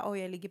 vart är jag? Oj,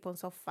 jag ligger på en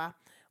soffa.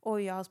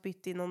 Oj, jag har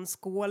spytt i någon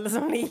skål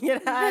som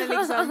ligger här.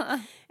 Liksom.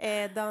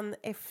 Dagen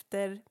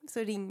efter så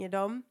ringer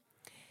de.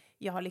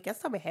 Jag har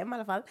lyckats ta mig hem i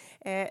alla fall.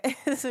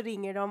 Så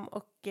ringer de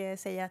och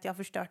säger att jag har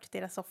förstört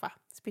deras soffa.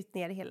 Spytt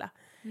ner det hela.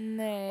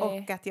 Nej.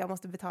 Och att jag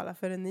måste betala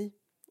för en ny.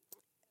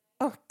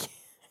 Och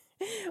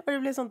det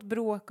blev sånt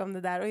bråk om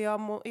det där. Och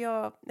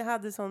jag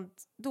hade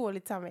sånt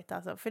dåligt samvete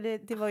alltså. För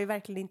det var ju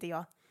verkligen inte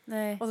jag.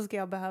 Nej. Och så ska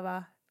jag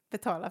behöva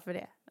betala för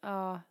det.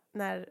 Ja.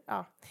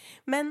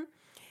 Men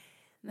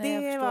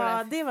Nej,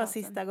 det var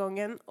sista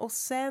gången. Och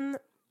sen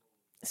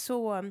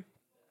så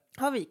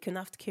har vi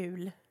kunnat haft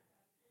kul.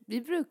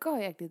 Vi brukar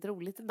ha jäkligt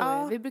roligt ändå.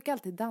 Ja. Vi brukar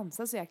alltid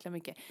dansa så jäkla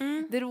mycket.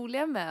 Det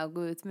roliga med att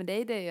gå ut med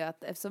dig, det är ju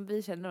att eftersom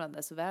vi känner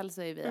varandra så väl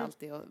så är vi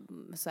alltid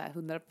så här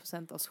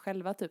 100% oss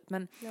själva typ.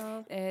 Men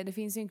det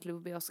finns ju en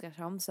klubb i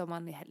Oskarshamn som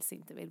man helst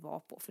inte vill vara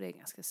på, för det är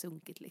ganska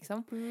sunkigt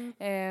liksom.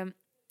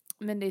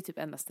 Men det är typ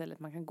enda stället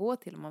man kan gå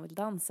till om man vill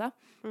dansa.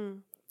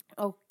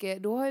 Och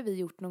då har vi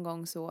gjort någon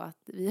gång så att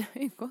vi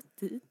har ju gått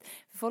dit.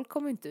 För folk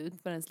kommer inte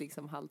ut förrän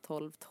liksom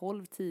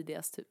 11:30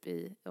 tidigast typ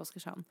i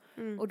Oskarshamn.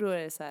 Och då är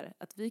det så här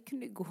att vi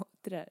kunde gå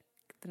till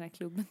den här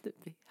klubben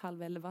typ vid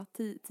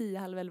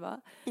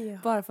 10:30. Ja.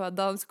 Bara för att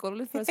ha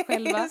dansgolvet för oss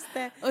själva.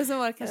 Och så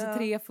var det kanske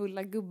 3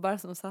 fulla gubbar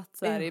som satt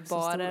så här i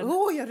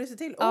baren. Jag ryser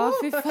till. Ja,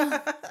 fy fan.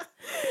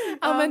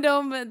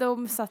 Ja, men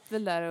de satt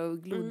väl där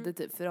och glodde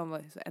typ, för de var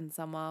ju så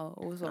ensamma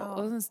och så.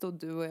 Och sen stod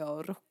du och jag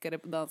och rockade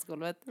på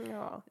dansgolvet.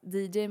 Ja.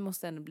 DJ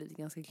måste ändå bli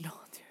ganska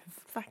glad ju.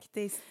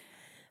 Faktiskt.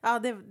 Ja,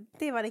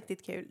 det var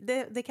riktigt kul.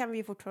 Det kan vi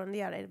ju fortfarande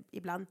göra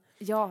ibland.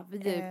 Ja,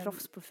 vi är ju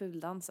proffs på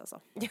fuldans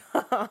alltså.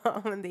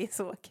 Ja, men det är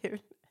så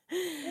kul.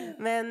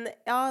 Men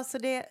ja, så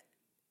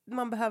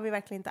man behöver ju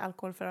verkligen inte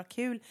alkohol för att ha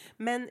kul.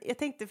 Men jag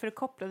tänkte, för att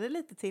koppla det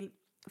lite till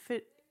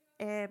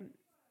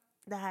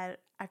det här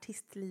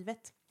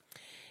artistlivet.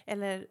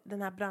 Eller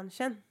den här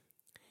branschen.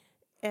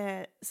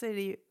 Så är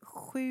det ju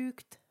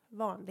sjukt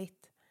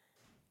vanligt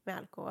med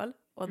alkohol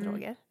och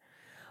droger.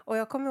 Och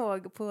jag kommer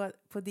ihåg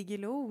på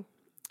Digilo.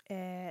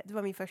 Det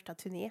var min första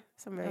turné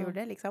som jag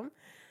gjorde liksom.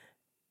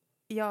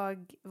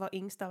 Jag var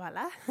yngst av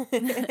alla.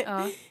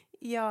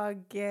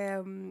 Jag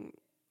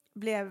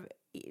blev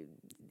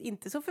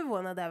inte så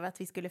förvånad över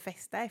att vi skulle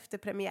festa efter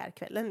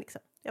premiärkvällen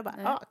liksom. Jag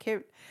bara,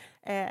 kul.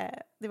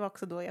 Det var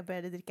också då jag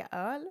började dricka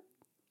öl.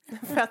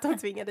 För att de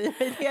tvingade i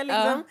mig det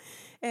liksom.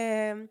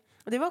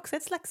 Och det var också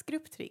ett slags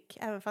grupptryck.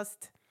 Även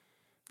fast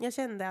jag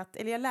kände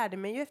jag lärde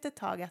mig ju efter ett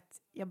tag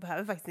att jag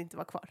behöver faktiskt inte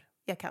vara kvar.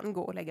 Jag kan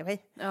gå och lägga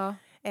mig. Ja.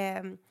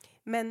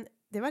 Men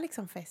det var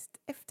liksom fest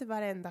efter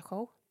varenda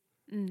show.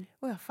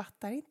 Och jag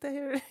fattar inte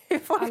hur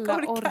folk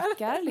alla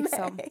orkar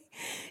liksom. Nej.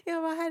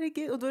 Jag var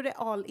herregud. Och då är det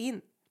all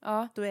in.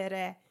 Ja. Då är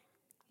det,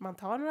 man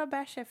tar några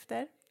bärs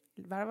efter,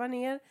 varvar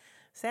ner.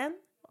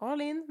 Sen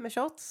all in med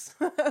shots,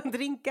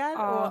 drinkar.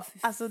 Och,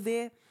 alltså det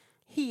är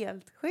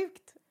helt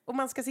sjukt. Och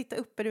man ska sitta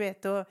uppe, du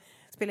vet, och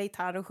spela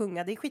gitarr och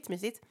sjunga. Det är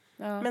skitmysigt.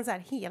 Ja. Men så här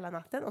hela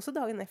natten. Och så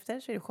dagen efter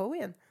så är det show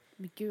igen.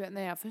 Men gud,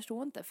 nej, jag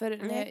förstår inte. För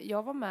när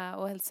jag var med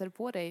och hälsade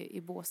på dig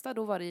i Båstad,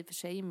 då var det i och för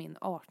sig min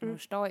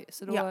 18-årsdag.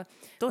 Så då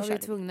var vi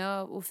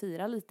tvungna att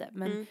fira lite.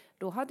 Men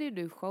då hade ju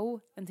du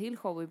en till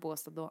show i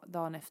Båstad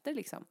dagen efter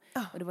liksom.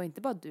 Och det var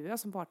inte bara du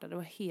som partade, det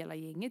var hela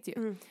gänget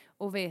ju.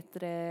 Och vet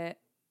det,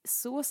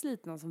 så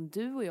slitna som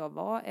du och jag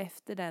var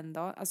efter den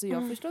dagen. Alltså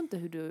jag förstår inte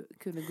hur du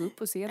kunde gå upp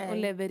på scen och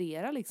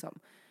leverera liksom.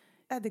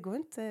 Ja, det går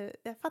inte.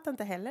 Jag fattar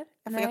inte heller.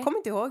 För jag kommer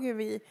inte ihåg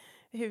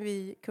hur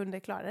vi kunde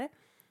klara det.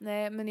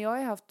 Nej, men jag har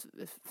ju haft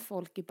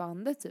folk i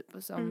bandet typ,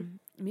 som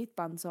mitt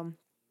band som,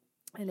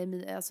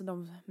 eller alltså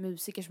de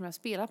musiker som jag har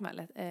spelat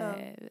med,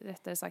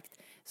 rättare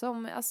sagt,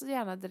 som alltså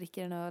gärna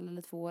dricker en öl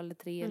eller 2 eller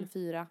 3 eller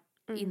 4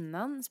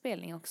 innan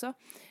spelning också.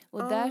 Och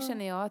där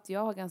känner jag att jag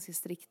har ganska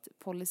strikt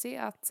policy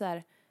att så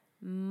här,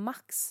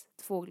 max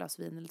 2 glas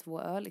vin eller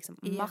 2 öl liksom.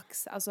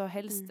 Max, alltså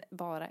helst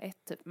bara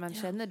 1 typ. Men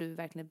känner du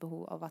verkligen ett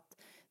behov av att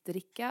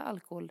dricka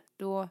alkohol,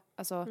 då,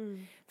 alltså,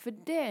 för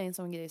det är en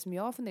sån grej som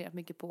jag har funderat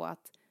mycket på,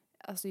 att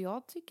alltså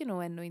jag tycker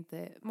nog ändå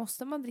inte,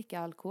 måste man dricka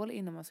alkohol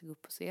innan man ska gå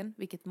upp på scen,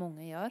 vilket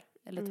många gör,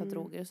 eller ta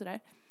droger och sådär.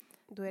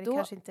 Då är det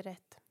kanske inte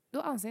rätt.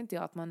 Då anser inte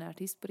jag att man är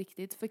artist på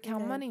riktigt, för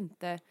kan man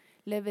inte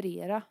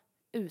leverera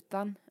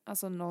utan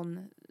alltså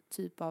någon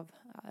typ av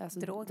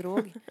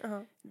drog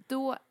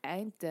då är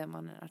inte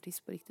man en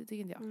artist på riktigt,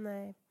 tycker inte jag.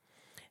 Nej.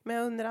 Men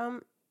jag undrar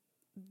om,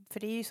 för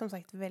det är ju som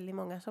sagt väldigt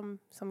många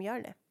som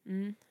gör det.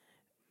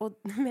 Och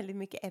väldigt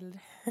mycket äldre.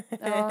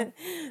 Ja.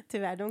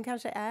 Tyvärr, de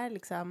kanske är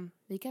liksom...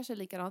 Vi kanske är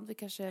likadant. Vi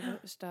kanske är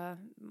värsta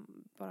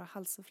bara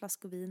hals och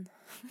flaskor vin.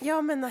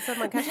 Ja, men alltså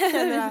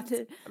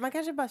man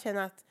kanske bara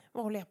känner att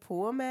vad håller jag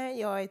på med?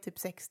 Jag är typ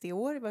 60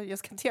 år, jag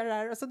ska inte göra det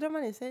här. Och så drar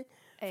man i sig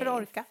för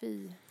att orka.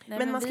 Nej,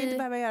 men man ska inte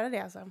behöva göra det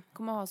alltså.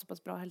 Kommer ha så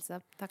pass bra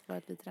hälsa tack vare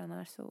att vi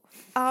tränar så.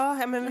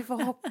 Ja, men vi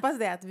får hoppas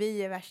det att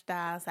vi är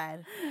värsta så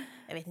här,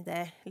 jag vet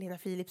inte, Lena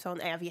Philipsson,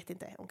 jag vet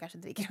inte, hon kanske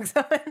dricker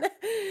också.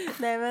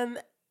 Nej, men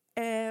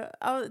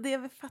ja,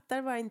 jag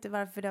fattar bara inte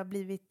varför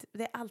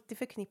det är alltid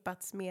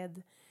förknippats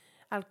med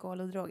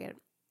alkohol och droger.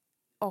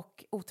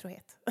 Och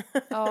otrohet.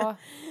 Ja,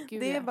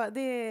 gud,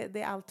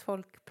 det är allt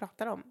folk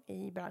pratar om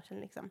i branschen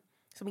liksom.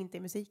 Som inte är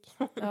musik.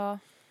 Ja,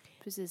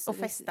 precis. Och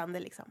festande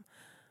liksom.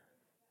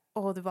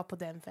 Och du var på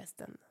den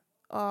festen.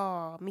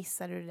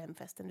 Missade du den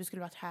festen? Du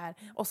skulle varit här.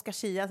 Oscar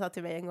Schia sa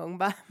till mig en gång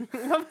bara,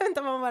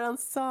 vänta vad han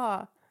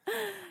sa.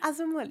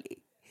 Alltså Molly.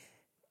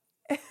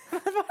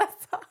 Vad var han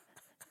sa?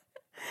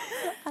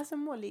 Alltså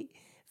Molly.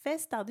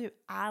 Festar du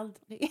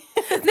aldrig?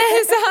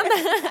 Nej, sant.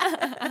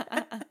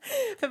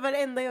 För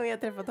varenda gång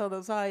jag träffat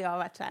honom så har jag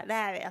varit så här,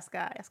 nej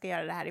jag ska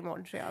göra det här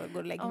imorgon så jag går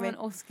och lägger mig. Men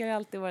Oscar har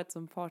alltid varit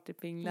som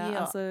partypingla. Ja.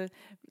 Alltså,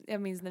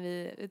 jag minns när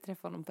vi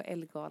träffade honom på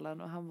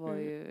Ellegalan och han var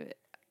ju,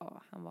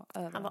 han var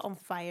överallt. Han var on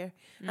fire.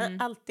 Han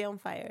är alltid on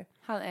fire.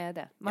 Han är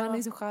det. Men han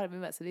är så charmig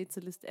med så det är inte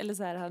så lustigt. Eller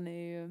så här, han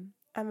är ju...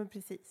 Ja, men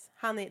precis.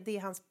 Det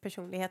är hans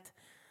personlighet.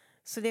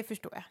 Så det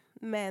förstår jag.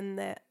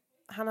 Men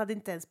han hade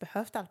inte ens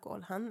behövt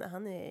alkohol.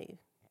 Han är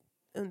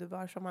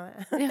underbar som han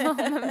är. Ja,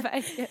 men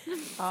verkligen.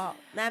 Ja,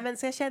 nej, men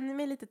så jag känner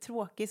mig lite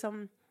tråkig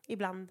som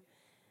ibland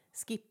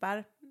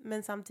skippar.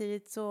 Men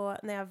samtidigt så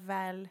när jag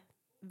väl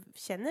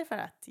känner för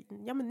att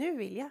ja, men nu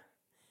vill jag.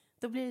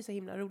 Då blir det så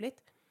himla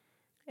roligt.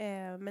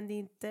 Men det är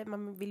inte,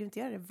 man vill ju inte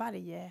göra det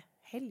varje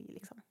helg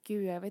liksom.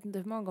 Gud, jag vet inte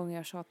hur många gånger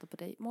jag tjatar på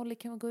dig. Molly,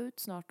 kan vi gå ut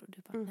snart? Och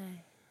du bara,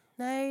 nej.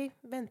 Nej,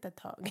 vänta ett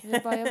tag.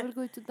 Jag vill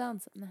gå ut och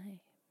dansa. Nej.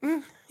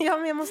 Ja,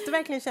 men jag måste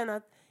verkligen känna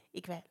att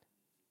ikväll,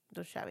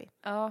 då kör vi.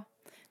 Ja,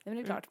 men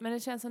det är klart. Men det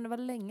känns som det var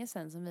länge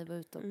sedan som vi var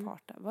ute och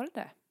partade. Var det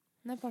det?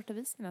 När partade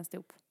vi senast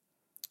ihop?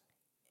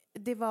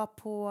 Det var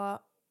på...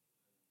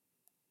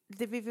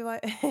 vi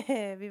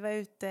var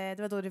ute...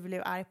 Det var då du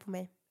blev arg på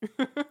mig.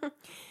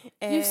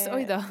 Just,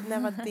 oj då. När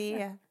var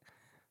det?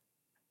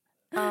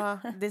 Ja,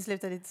 det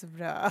slutade inte så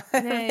bra.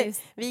 Nej,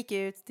 vi gick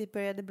ut, det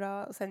började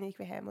bra och sen gick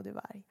vi hem och du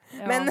var arg.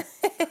 Ja. Men...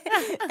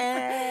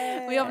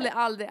 och jag blev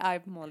aldrig arg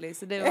på Molly,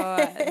 så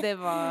det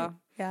var...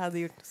 Jag hade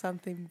gjort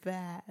something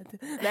bad.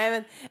 Nej,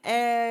 men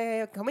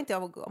jag kommer inte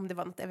ihåg om det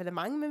var något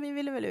evenemang, men vi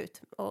ville väl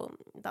ut och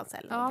dansa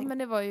eller någonting. men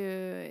det var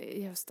ju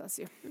i höstas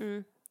ju.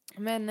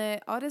 Men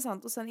ja, det är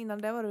sant. Och sen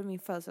innan det var det min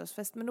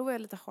födelsedagsfest. Men då var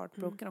jag lite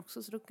heartbroken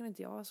också, så då kunde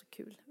inte jag vara så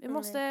kul. Vi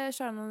måste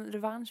köra någon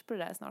revansch på det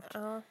där snart.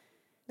 Ja,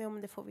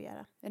 men det får vi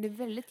göra. Ja, det är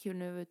väldigt kul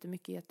nu. Vi var ute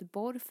mycket i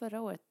Göteborg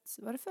förra året.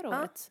 Var det förra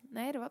året?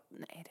 Nej, det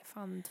är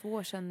fan 2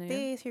 år sedan nu.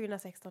 Det är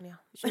 2016, ja.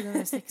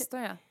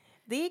 2016, ja.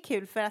 Det är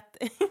kul för att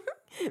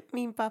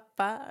min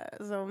pappa,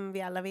 som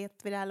vi alla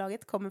vet vid det här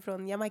laget, kommer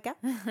från Jamaica.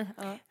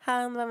 Ja.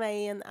 Han var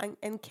med i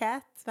en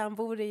cat, han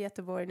bor i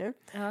Göteborg nu.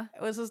 Ja.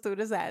 Och så stod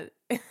det så här,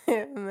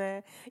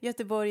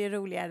 Göteborg är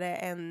roligare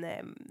än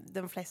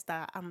de flesta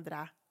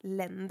andra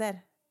länder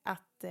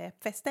att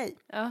festa i.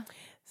 Ja.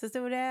 Så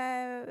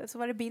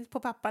var det bild på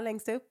pappa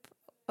längst upp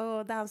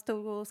och där han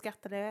stod och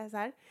skrattade så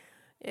här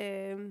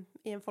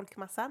i en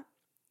folkmassa.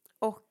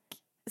 Och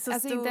så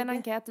alltså inte en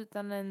enkät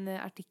utan en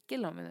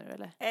artikel om det,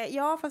 eller?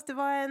 Ja, fast det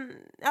var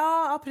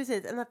ja,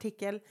 precis, en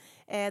artikel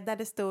där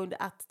det stod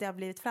att det har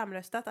blivit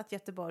framröstat att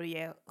Göteborg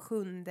är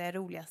 7:e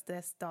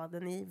roligaste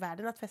staden i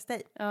världen att festa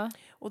i. Ja.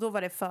 Och då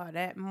var det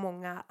före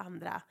många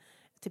andra,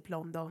 typ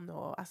London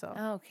och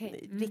alltså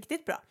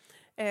riktigt bra.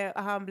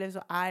 Och han blev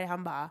så arg,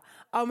 han bara,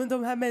 ja men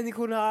de här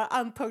människorna har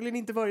antagligen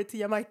inte varit till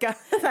Jamaica.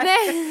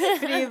 Nej.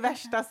 För det är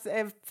värsta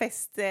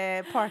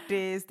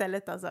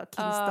festpartystället alltså,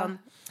 Kingston.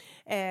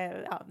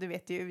 Ja, du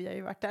vet ju, vi har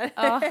ju varit där.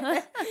 Ja.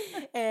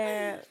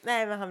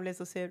 Nej, men han blev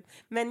så sur.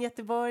 Men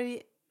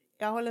Göteborg,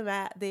 jag håller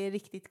med, det är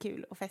riktigt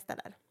kul att festa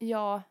där.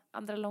 Ja,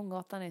 Andra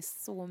Långgatan är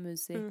så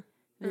mysig.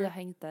 Vi har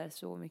hängt där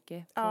så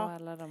mycket på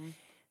alla de...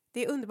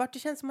 Det är underbart, det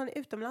känns som man är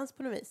utomlands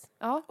på något vis.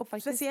 Ja, och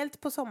faktiskt.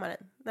 speciellt på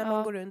sommaren när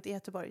man går runt i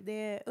Göteborg. Det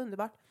är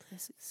underbart.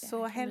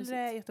 Så hellre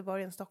mysigt.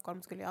 Göteborg än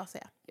Stockholm skulle jag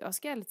säga. Jag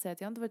ska ärligt säga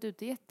att jag inte varit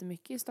ute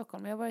jättemycket i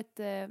Stockholm. Jag har varit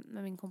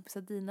med min kompis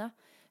Adina.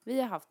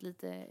 Vi har haft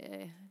lite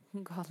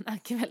galna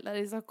kvällar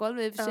i Stockholm.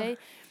 Vi har i och för sig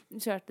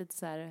kört lite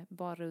så här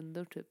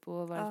barrundor typ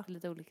och varit på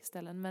lite olika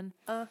ställen. Men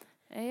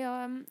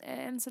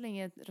än så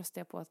länge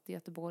röstar jag på att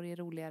Göteborg är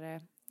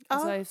roligare.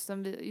 Alltså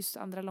just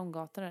Andra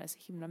Långgatan är så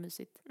himla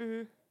mysigt.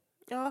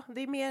 Ja,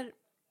 det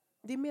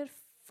är mer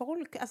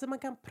folk. Alltså man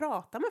kan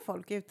prata med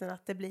folk utan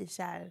att det blir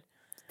så här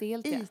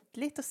stelt,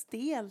 ytligt och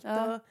stelt.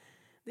 Och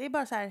det är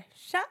bara så här,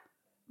 tja,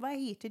 vad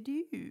heter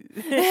du?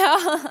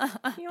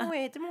 Jag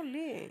heter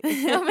Molly.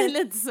 Ja, men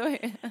lite så.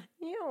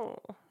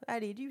 Ja,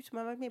 är det du som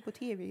har varit med på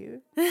tv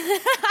ju?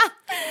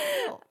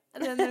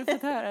 Den har du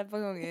fått höra ett par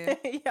gånger.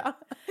 Ja,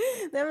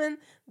 nej men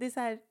det är så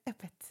här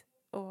öppet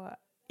och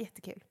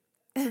jättekul.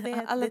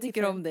 Så Alla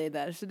tycker om dig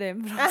där, så det är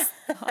en bra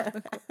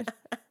stad.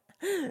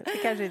 Det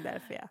kanske är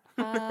därför jag.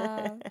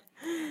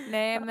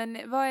 Nej,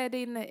 men vad är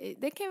din...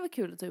 Det kan ju vara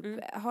kul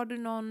typ. Har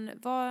du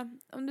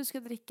om du ska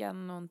dricka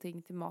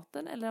någonting till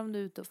maten eller om du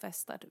är ute och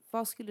festar, typ,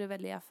 vad skulle du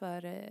välja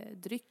för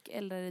dryck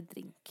eller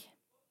drink?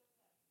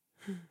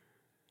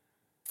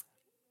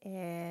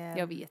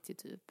 Jag vet ju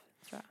typ,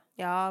 tror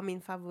jag. Ja,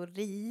 min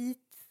favorit.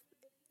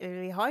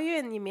 Vi har ju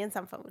en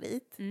gemensam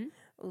favorit.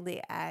 Och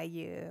det är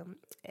ju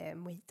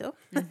mojito.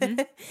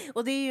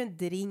 Och det är ju en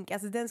drink.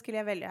 Alltså den skulle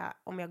jag välja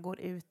om jag går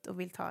ut och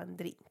vill ta en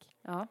drink.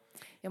 Ja,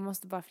 jag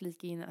måste bara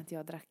flika in att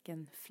jag drack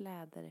en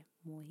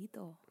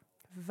flädermojito.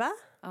 Va?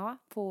 Ja,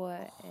 på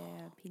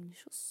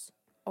Pinchos.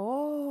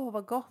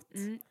 Vad gott.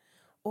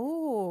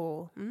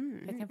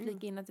 Jag kan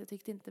flika in att jag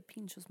tyckte inte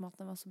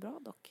Pinchos-maten var så bra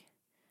dock.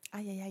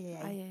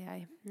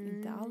 Aj.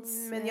 Inte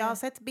alls. Men jag har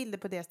sett bilder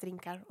på deras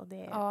drinkar och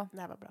det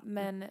var bra.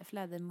 Men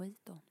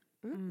flädermojito.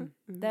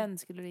 Den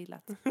skulle du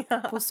gilla.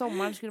 På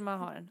sommaren skulle man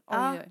ha den.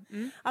 Ja,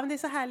 men det är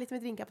så härligt med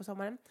drinkar på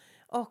sommaren.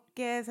 Och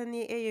sen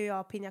är ju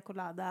jag Pina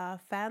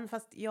Colada-fan,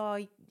 fast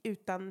jag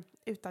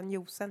utan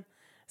juicen.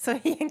 Så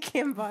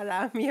egentligen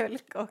bara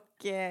mjölk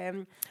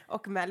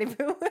och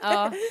Malibu.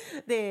 Ja.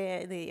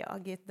 det är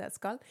jag i ett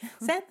nötskal.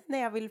 Sen när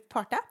jag vill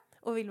parta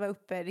och vill vara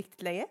uppe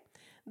riktigt länge,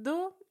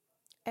 då,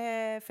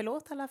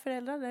 förlåt alla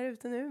föräldrar där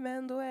ute nu,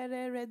 men då är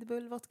det Red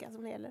Bull vodka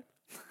som gäller.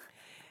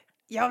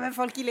 Ja, men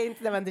folk gillar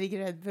inte när man dricker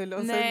Red Bull och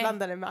så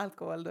blandar det med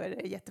alkohol, då är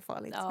det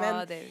jättefarligt.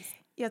 Ja, men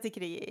jag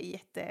tycker det är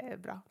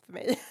jättebra för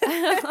mig.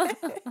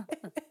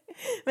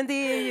 Men det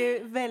är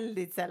ju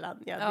väldigt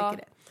sällan jag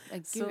dricker det.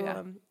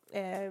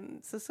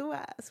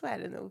 Så är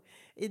det nog.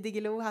 I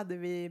Diggiloo hade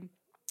vi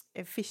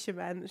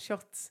Fisherman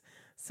shots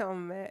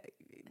som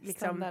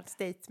liksom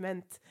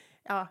statement.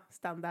 Ja,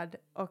 standard.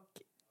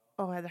 Och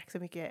jag drack så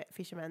mycket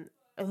Fisherman.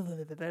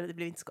 Det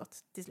blev inte så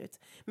gott till slut.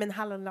 Men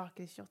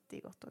hallonlakritsshot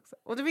är gott också.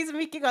 Och det finns så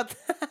mycket gott.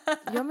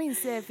 Jag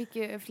minns, jag fick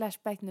ju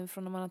flashback nu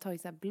från när man har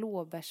tagit så här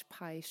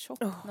blåbärspaj-shot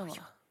någon gång.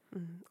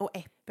 Och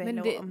äppel.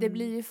 Men det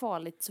blir ju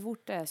farligt så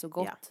fort det är så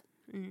gott.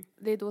 Ja.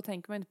 Det är då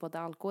tänker man inte på att det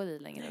är alkohol i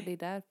längre. Och det är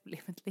där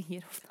problemet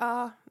ligger ofta.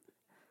 Ja,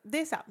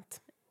 det är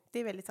sant. Det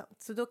är väldigt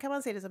sant. Så då kan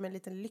man se det som en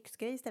liten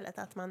lyxgrej istället.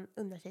 Att man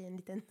unnar sig en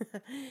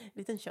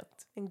liten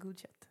shot. En god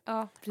shot.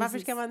 Ja, varför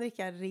ska man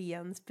dricka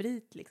ren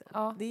sprit liksom?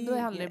 Ja, då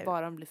handlar det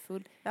bara om att bli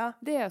full. Ja.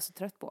 Det är jag så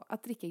trött på.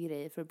 Att dricka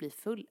grejer för att bli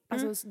full.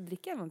 Alltså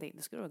dricka någonting,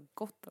 det skulle vara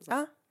gott alltså.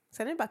 Ja,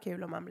 sen är det bara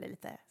kul om man blir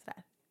lite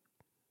sådär.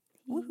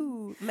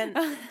 Woho! Men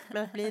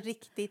att bli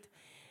riktigt,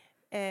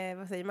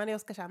 vad säger man i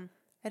Oskarshamn?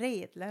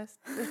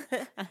 Redlöst.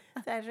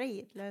 Såhär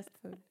redlöst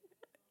full.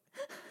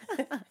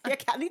 Jag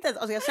kan inte ens,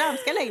 alltså jag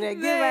tramskar längre.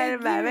 Gud, vad är det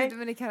med mig?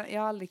 Men det kan,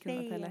 jag har aldrig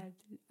kunnat heller.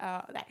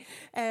 Ja, nej.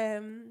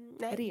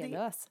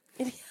 Redlös.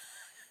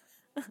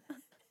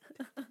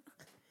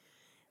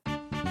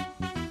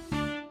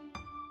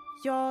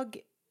 Jag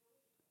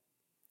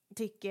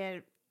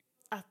tycker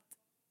att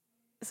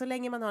så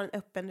länge man har en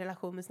öppen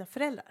relation med sina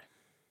föräldrar.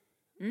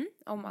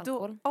 Om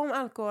alkohol. Om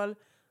alkohol.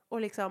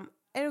 Och liksom,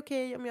 är det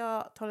okej om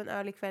jag tar en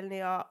öl ikväll när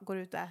jag går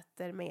ut och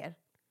äter mer?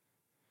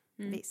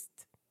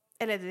 Visst.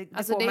 Eller det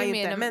alltså får man ju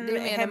inte. Men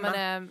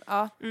hemma.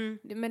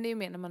 Men det är ju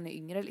mer när man är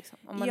yngre liksom.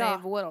 Om man är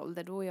i vår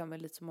ålder, då gör man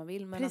lite som man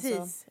vill. Men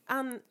precis.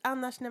 Alltså...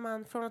 Annars när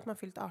man, från att man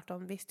fyllt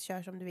 18, visst,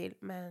 kör som du vill.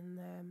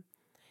 Men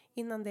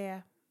innan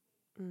det...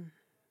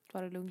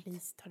 Ta det lugnt.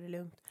 Please, ta det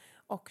lugnt.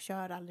 Och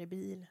kör aldrig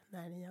bil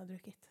när ni har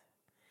druckit.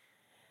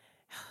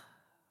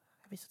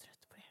 Jag blir så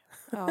trött på det.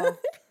 Ja.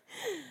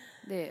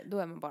 Då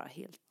är man bara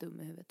helt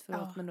dum i huvudet.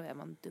 Förlåt, men då är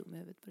man dum i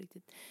huvudet på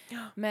riktigt.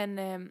 Ja.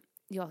 Men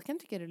jag kan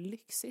tycka det är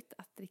lyxigt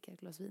att dricka ett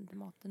glas vin till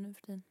maten nu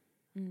för tiden.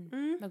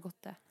 Vad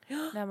gott det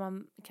är. När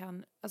man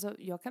kan, alltså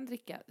jag kan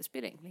dricka, det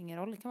spelar egentligen ingen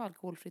roll, det kan vara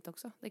alkoholfritt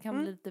också. Det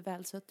kan bli lite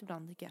väl sött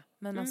ibland tycker jag.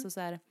 Men alltså så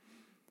här,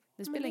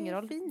 det spelar ingen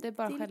roll. Det är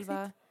bara det är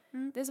själva,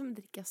 det är som att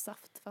dricka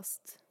saft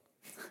fast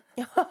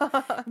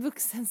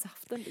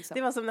vuxensaften liksom.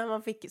 Det var som när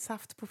man fick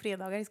saft på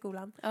fredagar i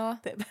skolan. Ja,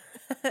 typ.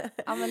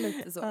 Ja men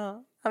lite så.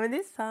 Ja men det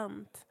är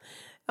sant.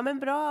 Ja men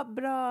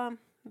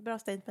bra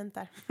statement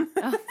där.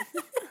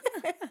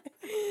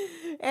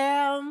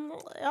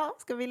 Ja.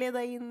 Ska vi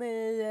leda in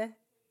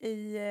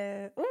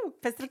i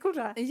pest eller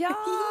kolera? Ja!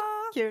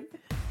 Kul.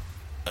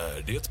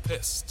 Är det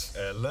pest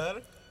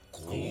eller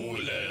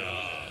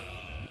kolera?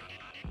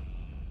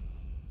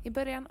 I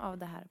början av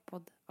det här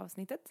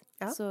poddavsnittet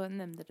så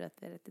nämnde du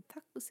att vi äter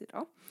tacos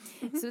idag.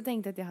 Så jag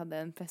tänkte att jag hade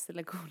en pest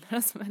eller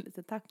kolera som är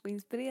lite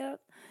taco-inspirerad.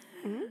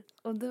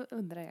 Och då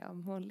undrar jag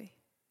om Molly,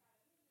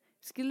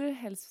 skulle du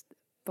helst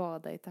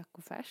bada i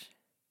tacofärs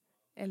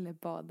eller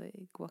bada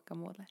i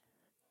guacamole?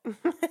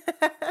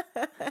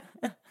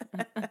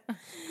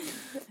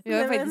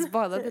 Jag har faktiskt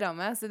badat idag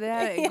med, så det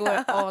här går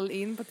all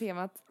in på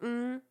temat.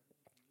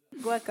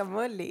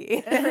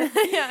 Guacamole.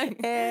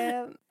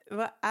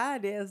 Vad är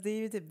det? Alltså, det är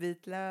ju typ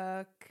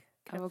vitlök.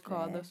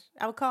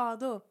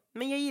 Avokado.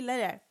 Men jag gillar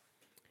det.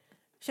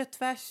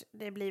 Köttfärs,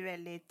 det blir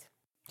väldigt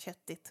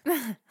köttigt.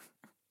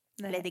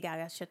 Lady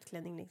Gagas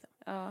köttklänning liksom.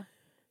 Ja.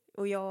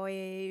 Och jag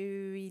är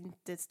ju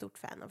inte ett stort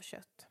fan av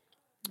kött.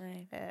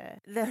 Nej.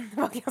 Den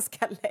var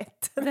ganska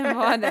lätt. Den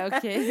var det,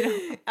 okej.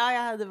 Ja,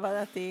 jag hade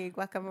badat i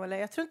guacamole.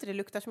 Jag tror inte det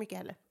luktar så mycket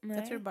heller. Nej.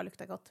 Jag tror det bara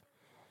luktar gott.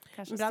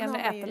 Kanske Ibland ska har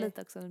man äta ju-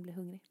 lite också när du blir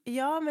hungrig.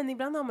 Ja, men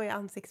ibland har man ju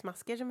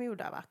ansiktsmasker som är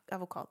gjorda av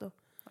avokado.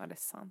 Ja, det är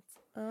sant.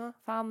 Ja.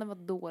 Fan, den var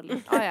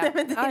dålig. Ah, ja.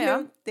 Men det är ja.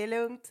 lugnt, det är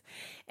lugnt.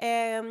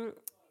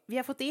 Vi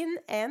har fått in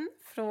en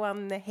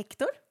från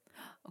Hector.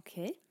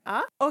 Okej.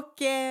 Ja, och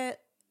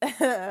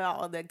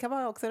ja, den kan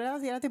man också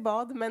relatera till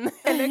bad, men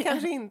eller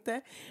kanske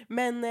inte.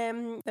 Men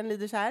den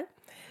lyder så här.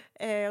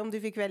 Om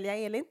du fick välja,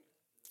 Elin,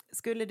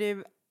 skulle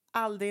du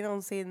aldrig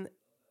någonsin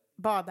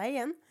bada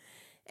igen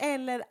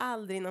eller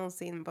aldrig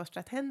någonsin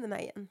borsta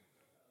tänderna igen?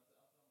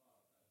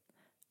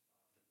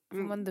 Får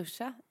man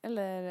duscha?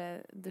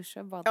 Eller duscha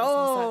och bada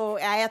som sak?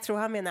 Ja, jag tror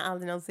han menar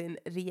aldrig någonsin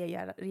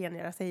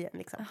rengöra sig igen.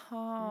 Liksom.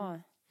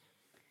 Jaha.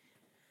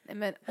 Nej,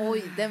 men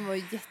oj, den var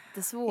ju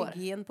jättesvår.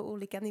 Hygien på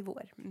olika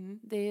nivåer.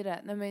 Det är ju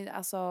det. Nej, men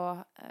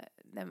alltså,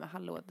 nej men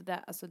hallå, det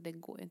där, alltså det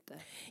går ju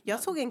inte. Jag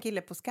såg en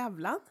kille på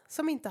Skavlan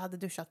som inte hade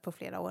duschat på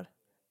flera år.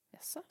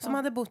 Jaså? Som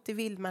hade bott i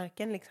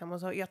vildmarken liksom. Och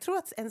så. Jag tror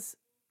att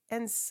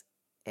ens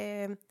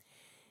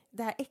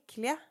det här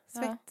äckliga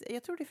svett,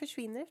 jag tror det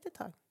försvinner efter ett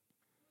tag.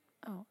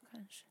 Ja,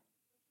 kanske.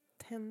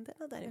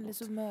 Tänderna däremot. Eller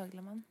så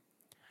möglar man.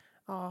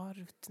 Ja,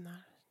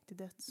 ruttnar till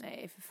döds.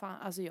 Nej, för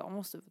fan. Alltså jag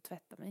måste få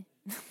tvätta mig.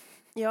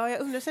 Ja,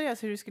 jag undrar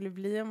seriöst hur det skulle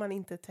bli om man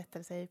inte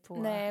tvättade sig på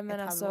Nej, men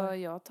ett alltså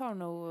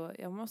halvår.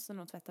 jag måste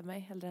nog tvätta mig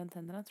hellre än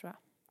tänderna, tror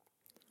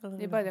jag.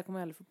 Det är bara att jag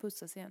kommer aldrig få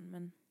pussas igen,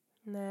 men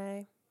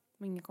Nej.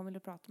 ingen kommer vilja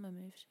prata med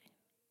mig i och för sig.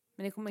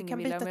 Men det kommer Du ingen kan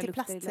vilja byta om jag till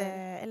luktar plast illa.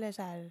 eller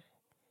så här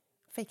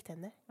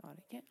fejktänder. Ja,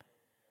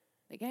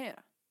 det kan jag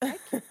göra.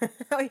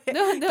 Oj, Då,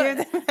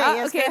 gud, nej,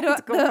 jag ska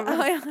inte komma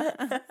med.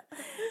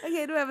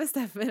 Okej, då har jag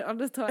bestämt mig. Ja,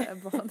 då tar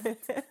jag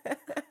badet.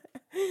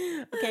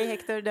 Okej,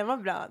 Hector, den var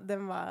bra.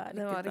 Den var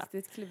Den var bra.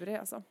 riktigt klurig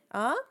alltså.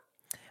 Ja.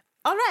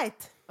 All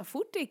right. Vad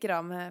fort gick det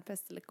då med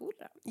pest eller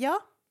kolera?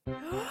 Ja.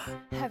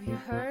 Have you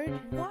heard?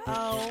 What?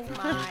 Oh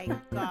my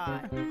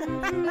god.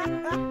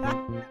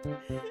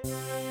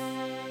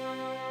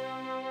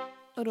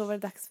 Och då var det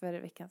dags för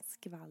veckans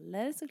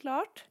skvaller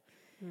såklart.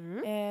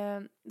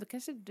 Då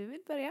kanske du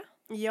vill börja?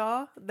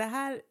 Ja,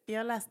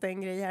 jag läste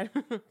en grej här.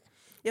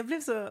 Det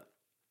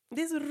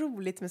är så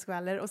roligt med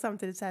skvaller och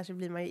samtidigt så här så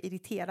blir man ju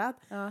irriterad.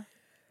 Ja.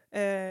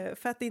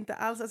 För att det inte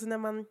alls, alltså när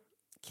man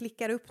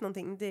klickar upp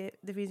någonting,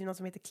 det finns ju något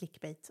som heter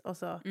clickbait och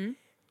så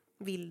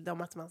vill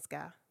de att man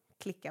ska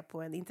klicka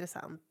på en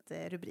intressant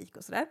rubrik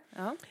och sådär.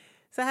 Ja.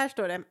 Så här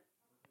står det: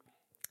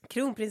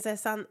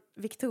 Kronprinsessan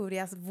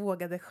Victorias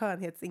vågade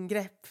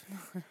skönhetsingrepp.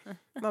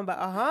 Man bara,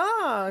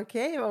 aha,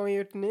 okej, vad har hon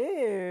gjort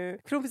nu?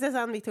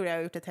 Kronprinsessan Victoria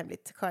har gjort ett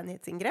hemligt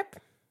skönhetsingrepp.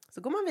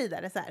 Så går man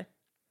vidare så här.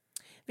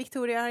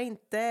 Victoria har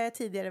inte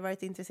tidigare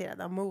varit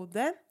intresserad av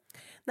mode.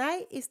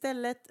 Nej,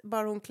 istället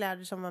bar hon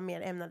kläder som var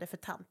mer ämnade för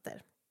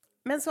tanter.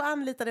 Men så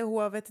anlitade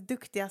hovet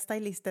duktiga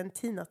stylisten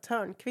Tina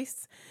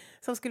Törnqvist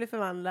som skulle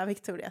förvandla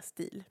Victorias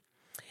stil.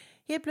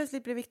 Helt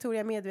plötsligt blev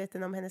Victoria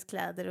medveten om hennes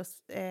kläder och,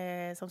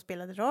 som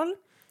spelade roll.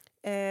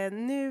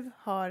 Nu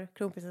har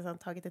kronprinsessan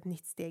tagit ett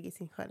nytt steg i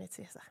sin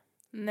skönhetsresa.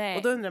 Nej.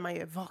 Och då undrar man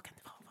ju, vad kan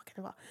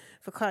det vara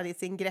för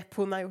skönhetsingrepp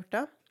hon har gjort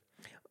då?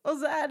 Och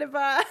så är det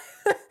bara,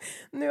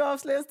 nu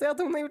avslöjas det att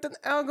hon har gjort en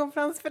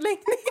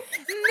ögonfransförlängning.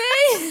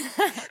 Nej!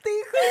 Det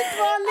är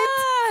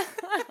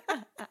skitvanligt.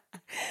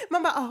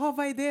 Man bara, aha,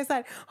 vad är det? Så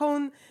här, har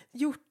hon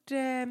gjort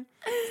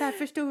så här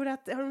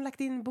förstorat, har hon lagt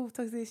in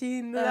botox i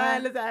kinden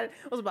eller så här?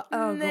 Och så bara,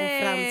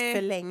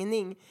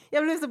 ögonfransförlängning.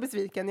 Jag blev så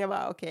besviken, jag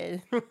bara,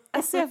 okej.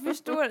 Alltså jag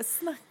förstår,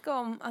 snacka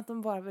om att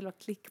de bara vill ha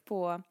klick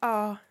på.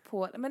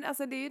 På, men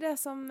alltså det är ju det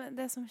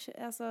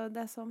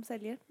som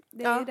säljer.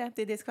 Det är ju det.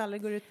 Det är det skvaller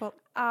går ut på.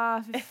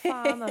 För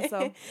fan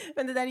alltså.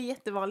 Men det där är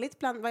jättevanligt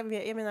bland,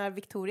 jag menar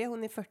Victoria,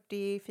 hon är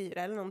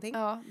 44 eller någonting.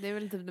 Ja, det är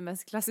väl typ den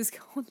mest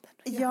klassiska åldern.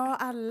 Ja,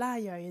 alla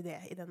gör ju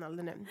det i den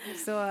åldern nu.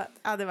 Så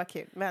ja, det var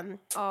kul. Men,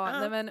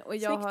 nej, men och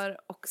jag snyggt. har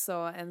också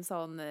en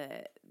sån,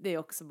 det är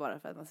också bara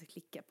för att man ska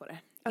klicka på det.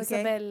 Okay.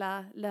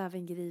 Isabella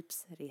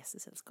Löwengrips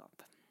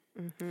resesällskap.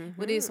 Mm-hmm.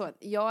 Och det är så att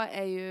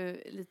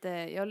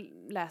jag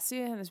läser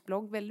ju hennes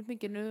blogg väldigt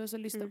mycket nu och så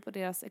lyssnar på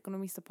deras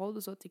ekonomistapodd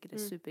och så tycker det är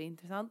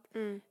superintressant.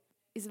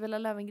 Isabella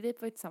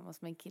Löwengrip var ju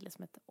tillsammans med en kille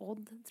som heter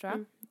Odd, tror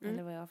jag.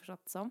 Eller vad jag har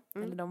förstått det som.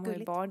 Eller de har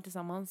ju barn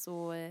tillsammans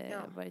och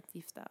varit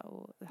gifta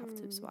och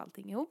haft hus och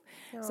allting ihop.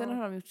 Ja. Sen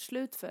har de gjort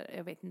slut för,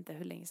 jag vet inte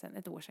hur länge sedan,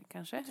 ett år sedan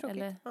kanske. Tråkigt.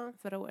 Eller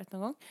förra året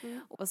någon gång.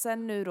 Och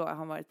sen nu då har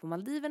han varit på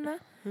Maldiverna.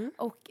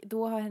 Och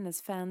då har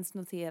hennes fans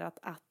noterat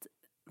att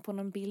på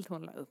någon bild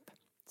hon la upp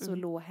så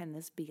låg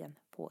hennes ben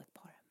på ett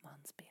par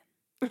mansben.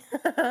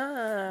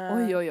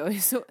 Oj.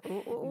 Så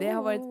det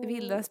har varit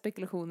vilda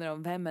spekulationer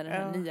om vem är den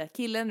här nya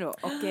killen då.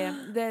 Och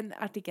den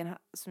artikeln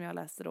som jag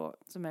läste då,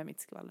 som är mitt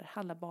skvaller,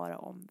 handlar bara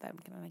om vem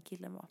kan den här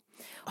killen vara.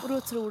 Och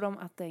då tror de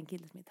att det är en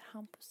kille som heter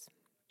Hampus.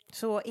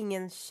 Så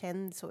ingen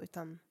känd så,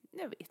 utan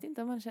jag vet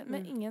inte om man känner,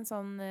 men ingen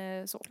sån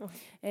så.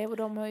 Och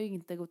de har ju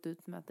inte gått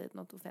ut med att det är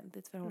något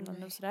offentligt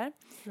förhållande och sådär.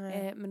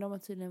 Men de har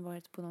tydligen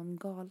varit på någon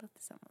gala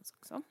tillsammans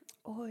också.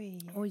 Oj.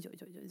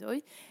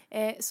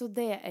 Så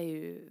det är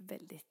ju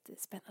väldigt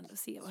spännande att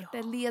se vart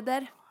det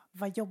leder.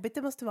 Vad jobbigt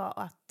det måste vara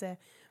att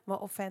vara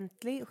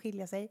offentlig och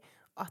skilja sig.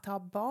 Och att ha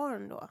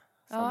barn då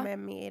som är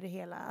med i det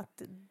hela.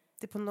 Att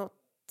det på något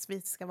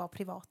vis ska vara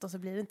privat och så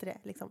blir det inte det.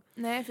 Liksom.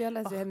 Nej, för jag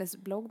läste hennes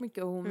blogg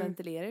mycket och hon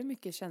ventilerar ju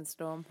mycket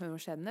känslor om hur hon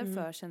känner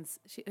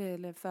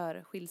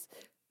för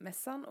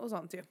skilsmässan och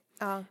sånt ju.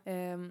 Ja.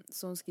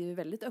 Så hon skriver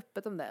väldigt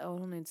öppet om det och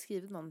hon har inte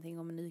skrivit någonting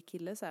om en ny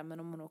kille så här, men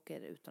om hon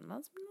åker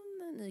utomlands med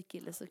någon ny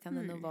kille så kan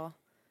det nog vara.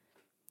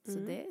 Så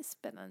det är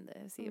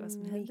spännande att se vad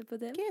som händer på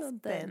den fronten.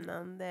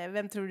 Spännande.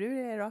 Vem tror du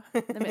det är då?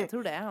 Nej, men jag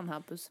tror det är han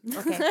Hampus.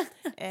 Okej.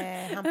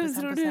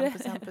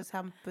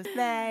 Hampus.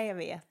 Nej, jag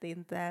vet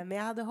inte. Men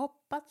jag hade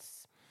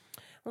hoppats.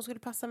 Hon skulle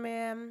passa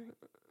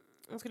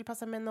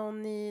med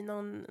någon i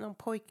någon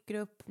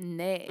pojkgrupp.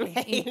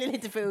 Nej.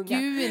 Lite för unga.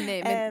 Gud,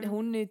 nej. Men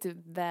hon är ju typ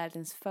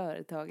världens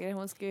företagare.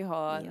 Hon ska ju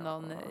ha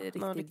någon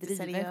riktigt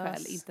driven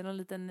själ. Inte någon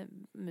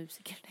liten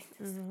musiker.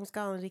 Hon ska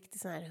ha en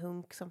riktig sån här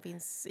hunk som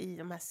finns i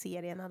de här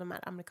serierna. De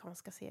här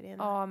amerikanska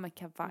serierna. Ja, med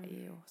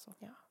kavaj och så.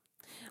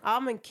 Ja,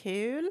 men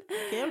kul.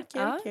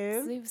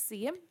 Så vi får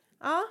se.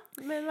 Ja,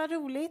 men vad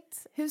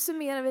roligt. Hur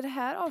summerar vi det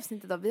här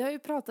avsnittet då? Vi har ju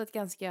pratat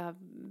ganska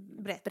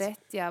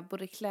brett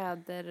både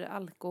kläder,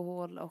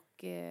 alkohol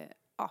och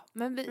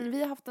men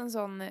vi har haft en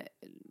sån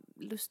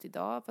lustig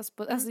dag, fast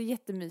alltså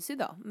jättemysig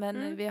dag,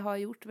 men vi har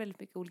gjort väldigt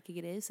mycket olika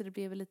grejer så det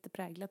blir väl lite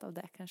präglat av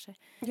det kanske.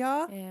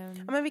 Ja,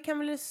 men vi kan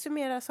väl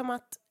summera som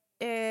att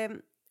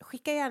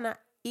skicka gärna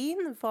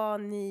in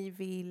vad ni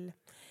vill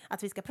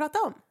att vi ska prata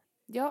om.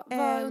 Ja,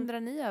 vad undrar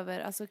ni över?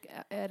 Alltså,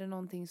 är det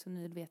någonting som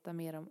ni vill veta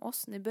mer om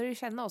oss? Ni börjar ju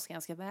känna oss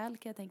ganska väl,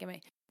 kan jag tänka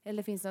mig.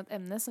 Eller finns det något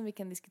ämne som vi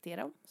kan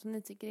diskutera om som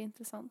ni tycker är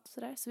intressant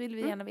så vill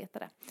vi gärna veta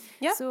det.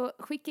 Ja. Så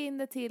skicka in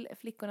det till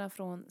Flickorna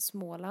från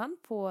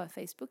Småland på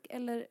Facebook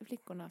eller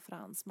Flickorna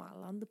från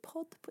Småland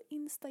podd på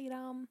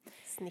Instagram.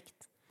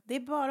 Snyggt. Det är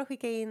bara att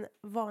skicka in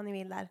vad ni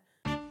vill där.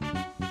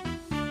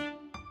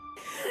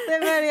 Det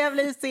börjar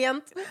bli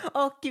sent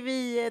och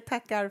vi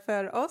tackar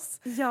för oss.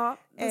 Ja,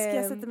 då ska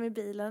jag sätta mig i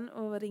bilen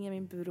och ringa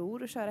min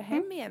bror och köra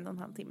hem igen en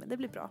halvtimme. Det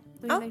blir bra.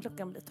 Då hinner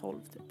klockan bli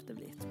 12 typ. Det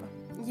blir jättebra.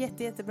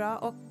 Jättebra.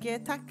 Och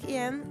tack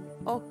igen.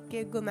 Och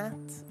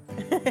godnatt.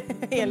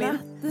 Elin.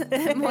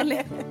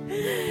 Molly.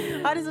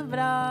 Ha det så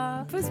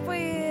bra. Puss på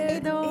er.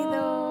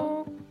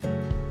 Hejdå.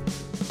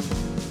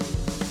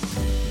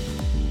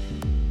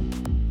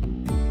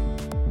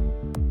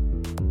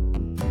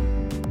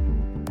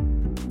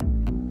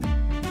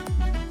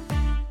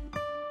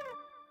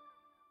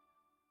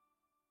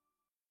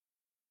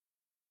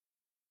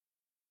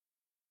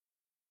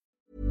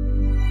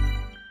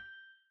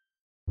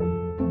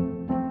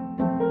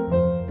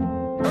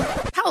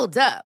 Hold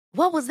up.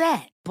 What was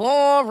that?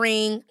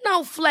 Boring.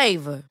 No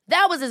flavor.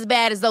 That was as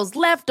bad as those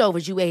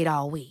leftovers you ate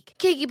all week.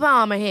 Keke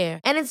Palmer here,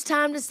 and it's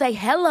time to say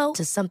hello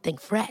to something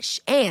fresh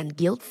and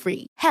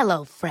guilt-free.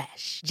 Hello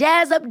Fresh.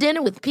 Jazz up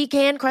dinner with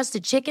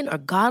pecan-crusted chicken or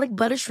garlic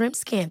butter shrimp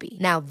scampi.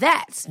 Now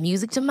that's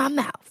music to my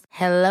mouth.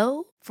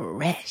 Hello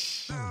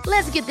Fresh.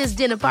 Let's get this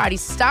dinner party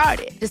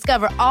started.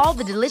 Discover all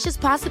the delicious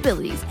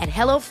possibilities at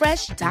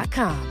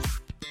hellofresh.com.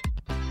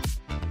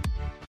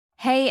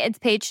 Hey, it's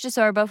Paige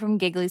DeSorbo from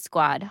Giggly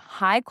Squad.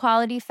 High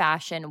quality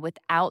fashion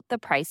without the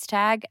price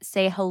tag.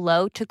 Say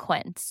hello to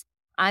Quince.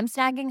 I'm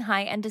snagging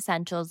high-end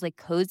essentials like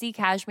cozy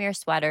cashmere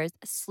sweaters,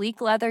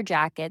 sleek leather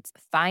jackets,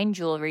 fine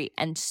jewelry,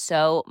 and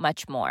so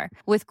much more.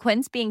 With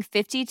Quince being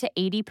 50 to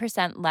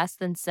 80% less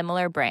than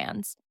similar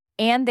brands.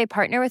 And they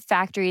partner with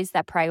factories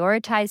that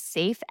prioritize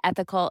safe,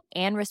 ethical,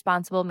 and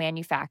responsible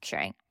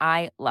manufacturing.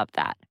 I love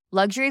that.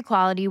 Luxury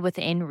quality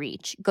within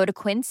reach. Go to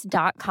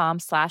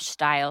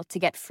quince.com/style to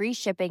get free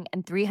shipping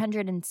and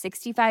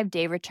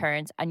 365-day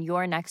returns on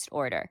your next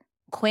order.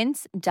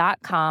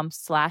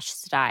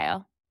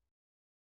 Quince.com/style.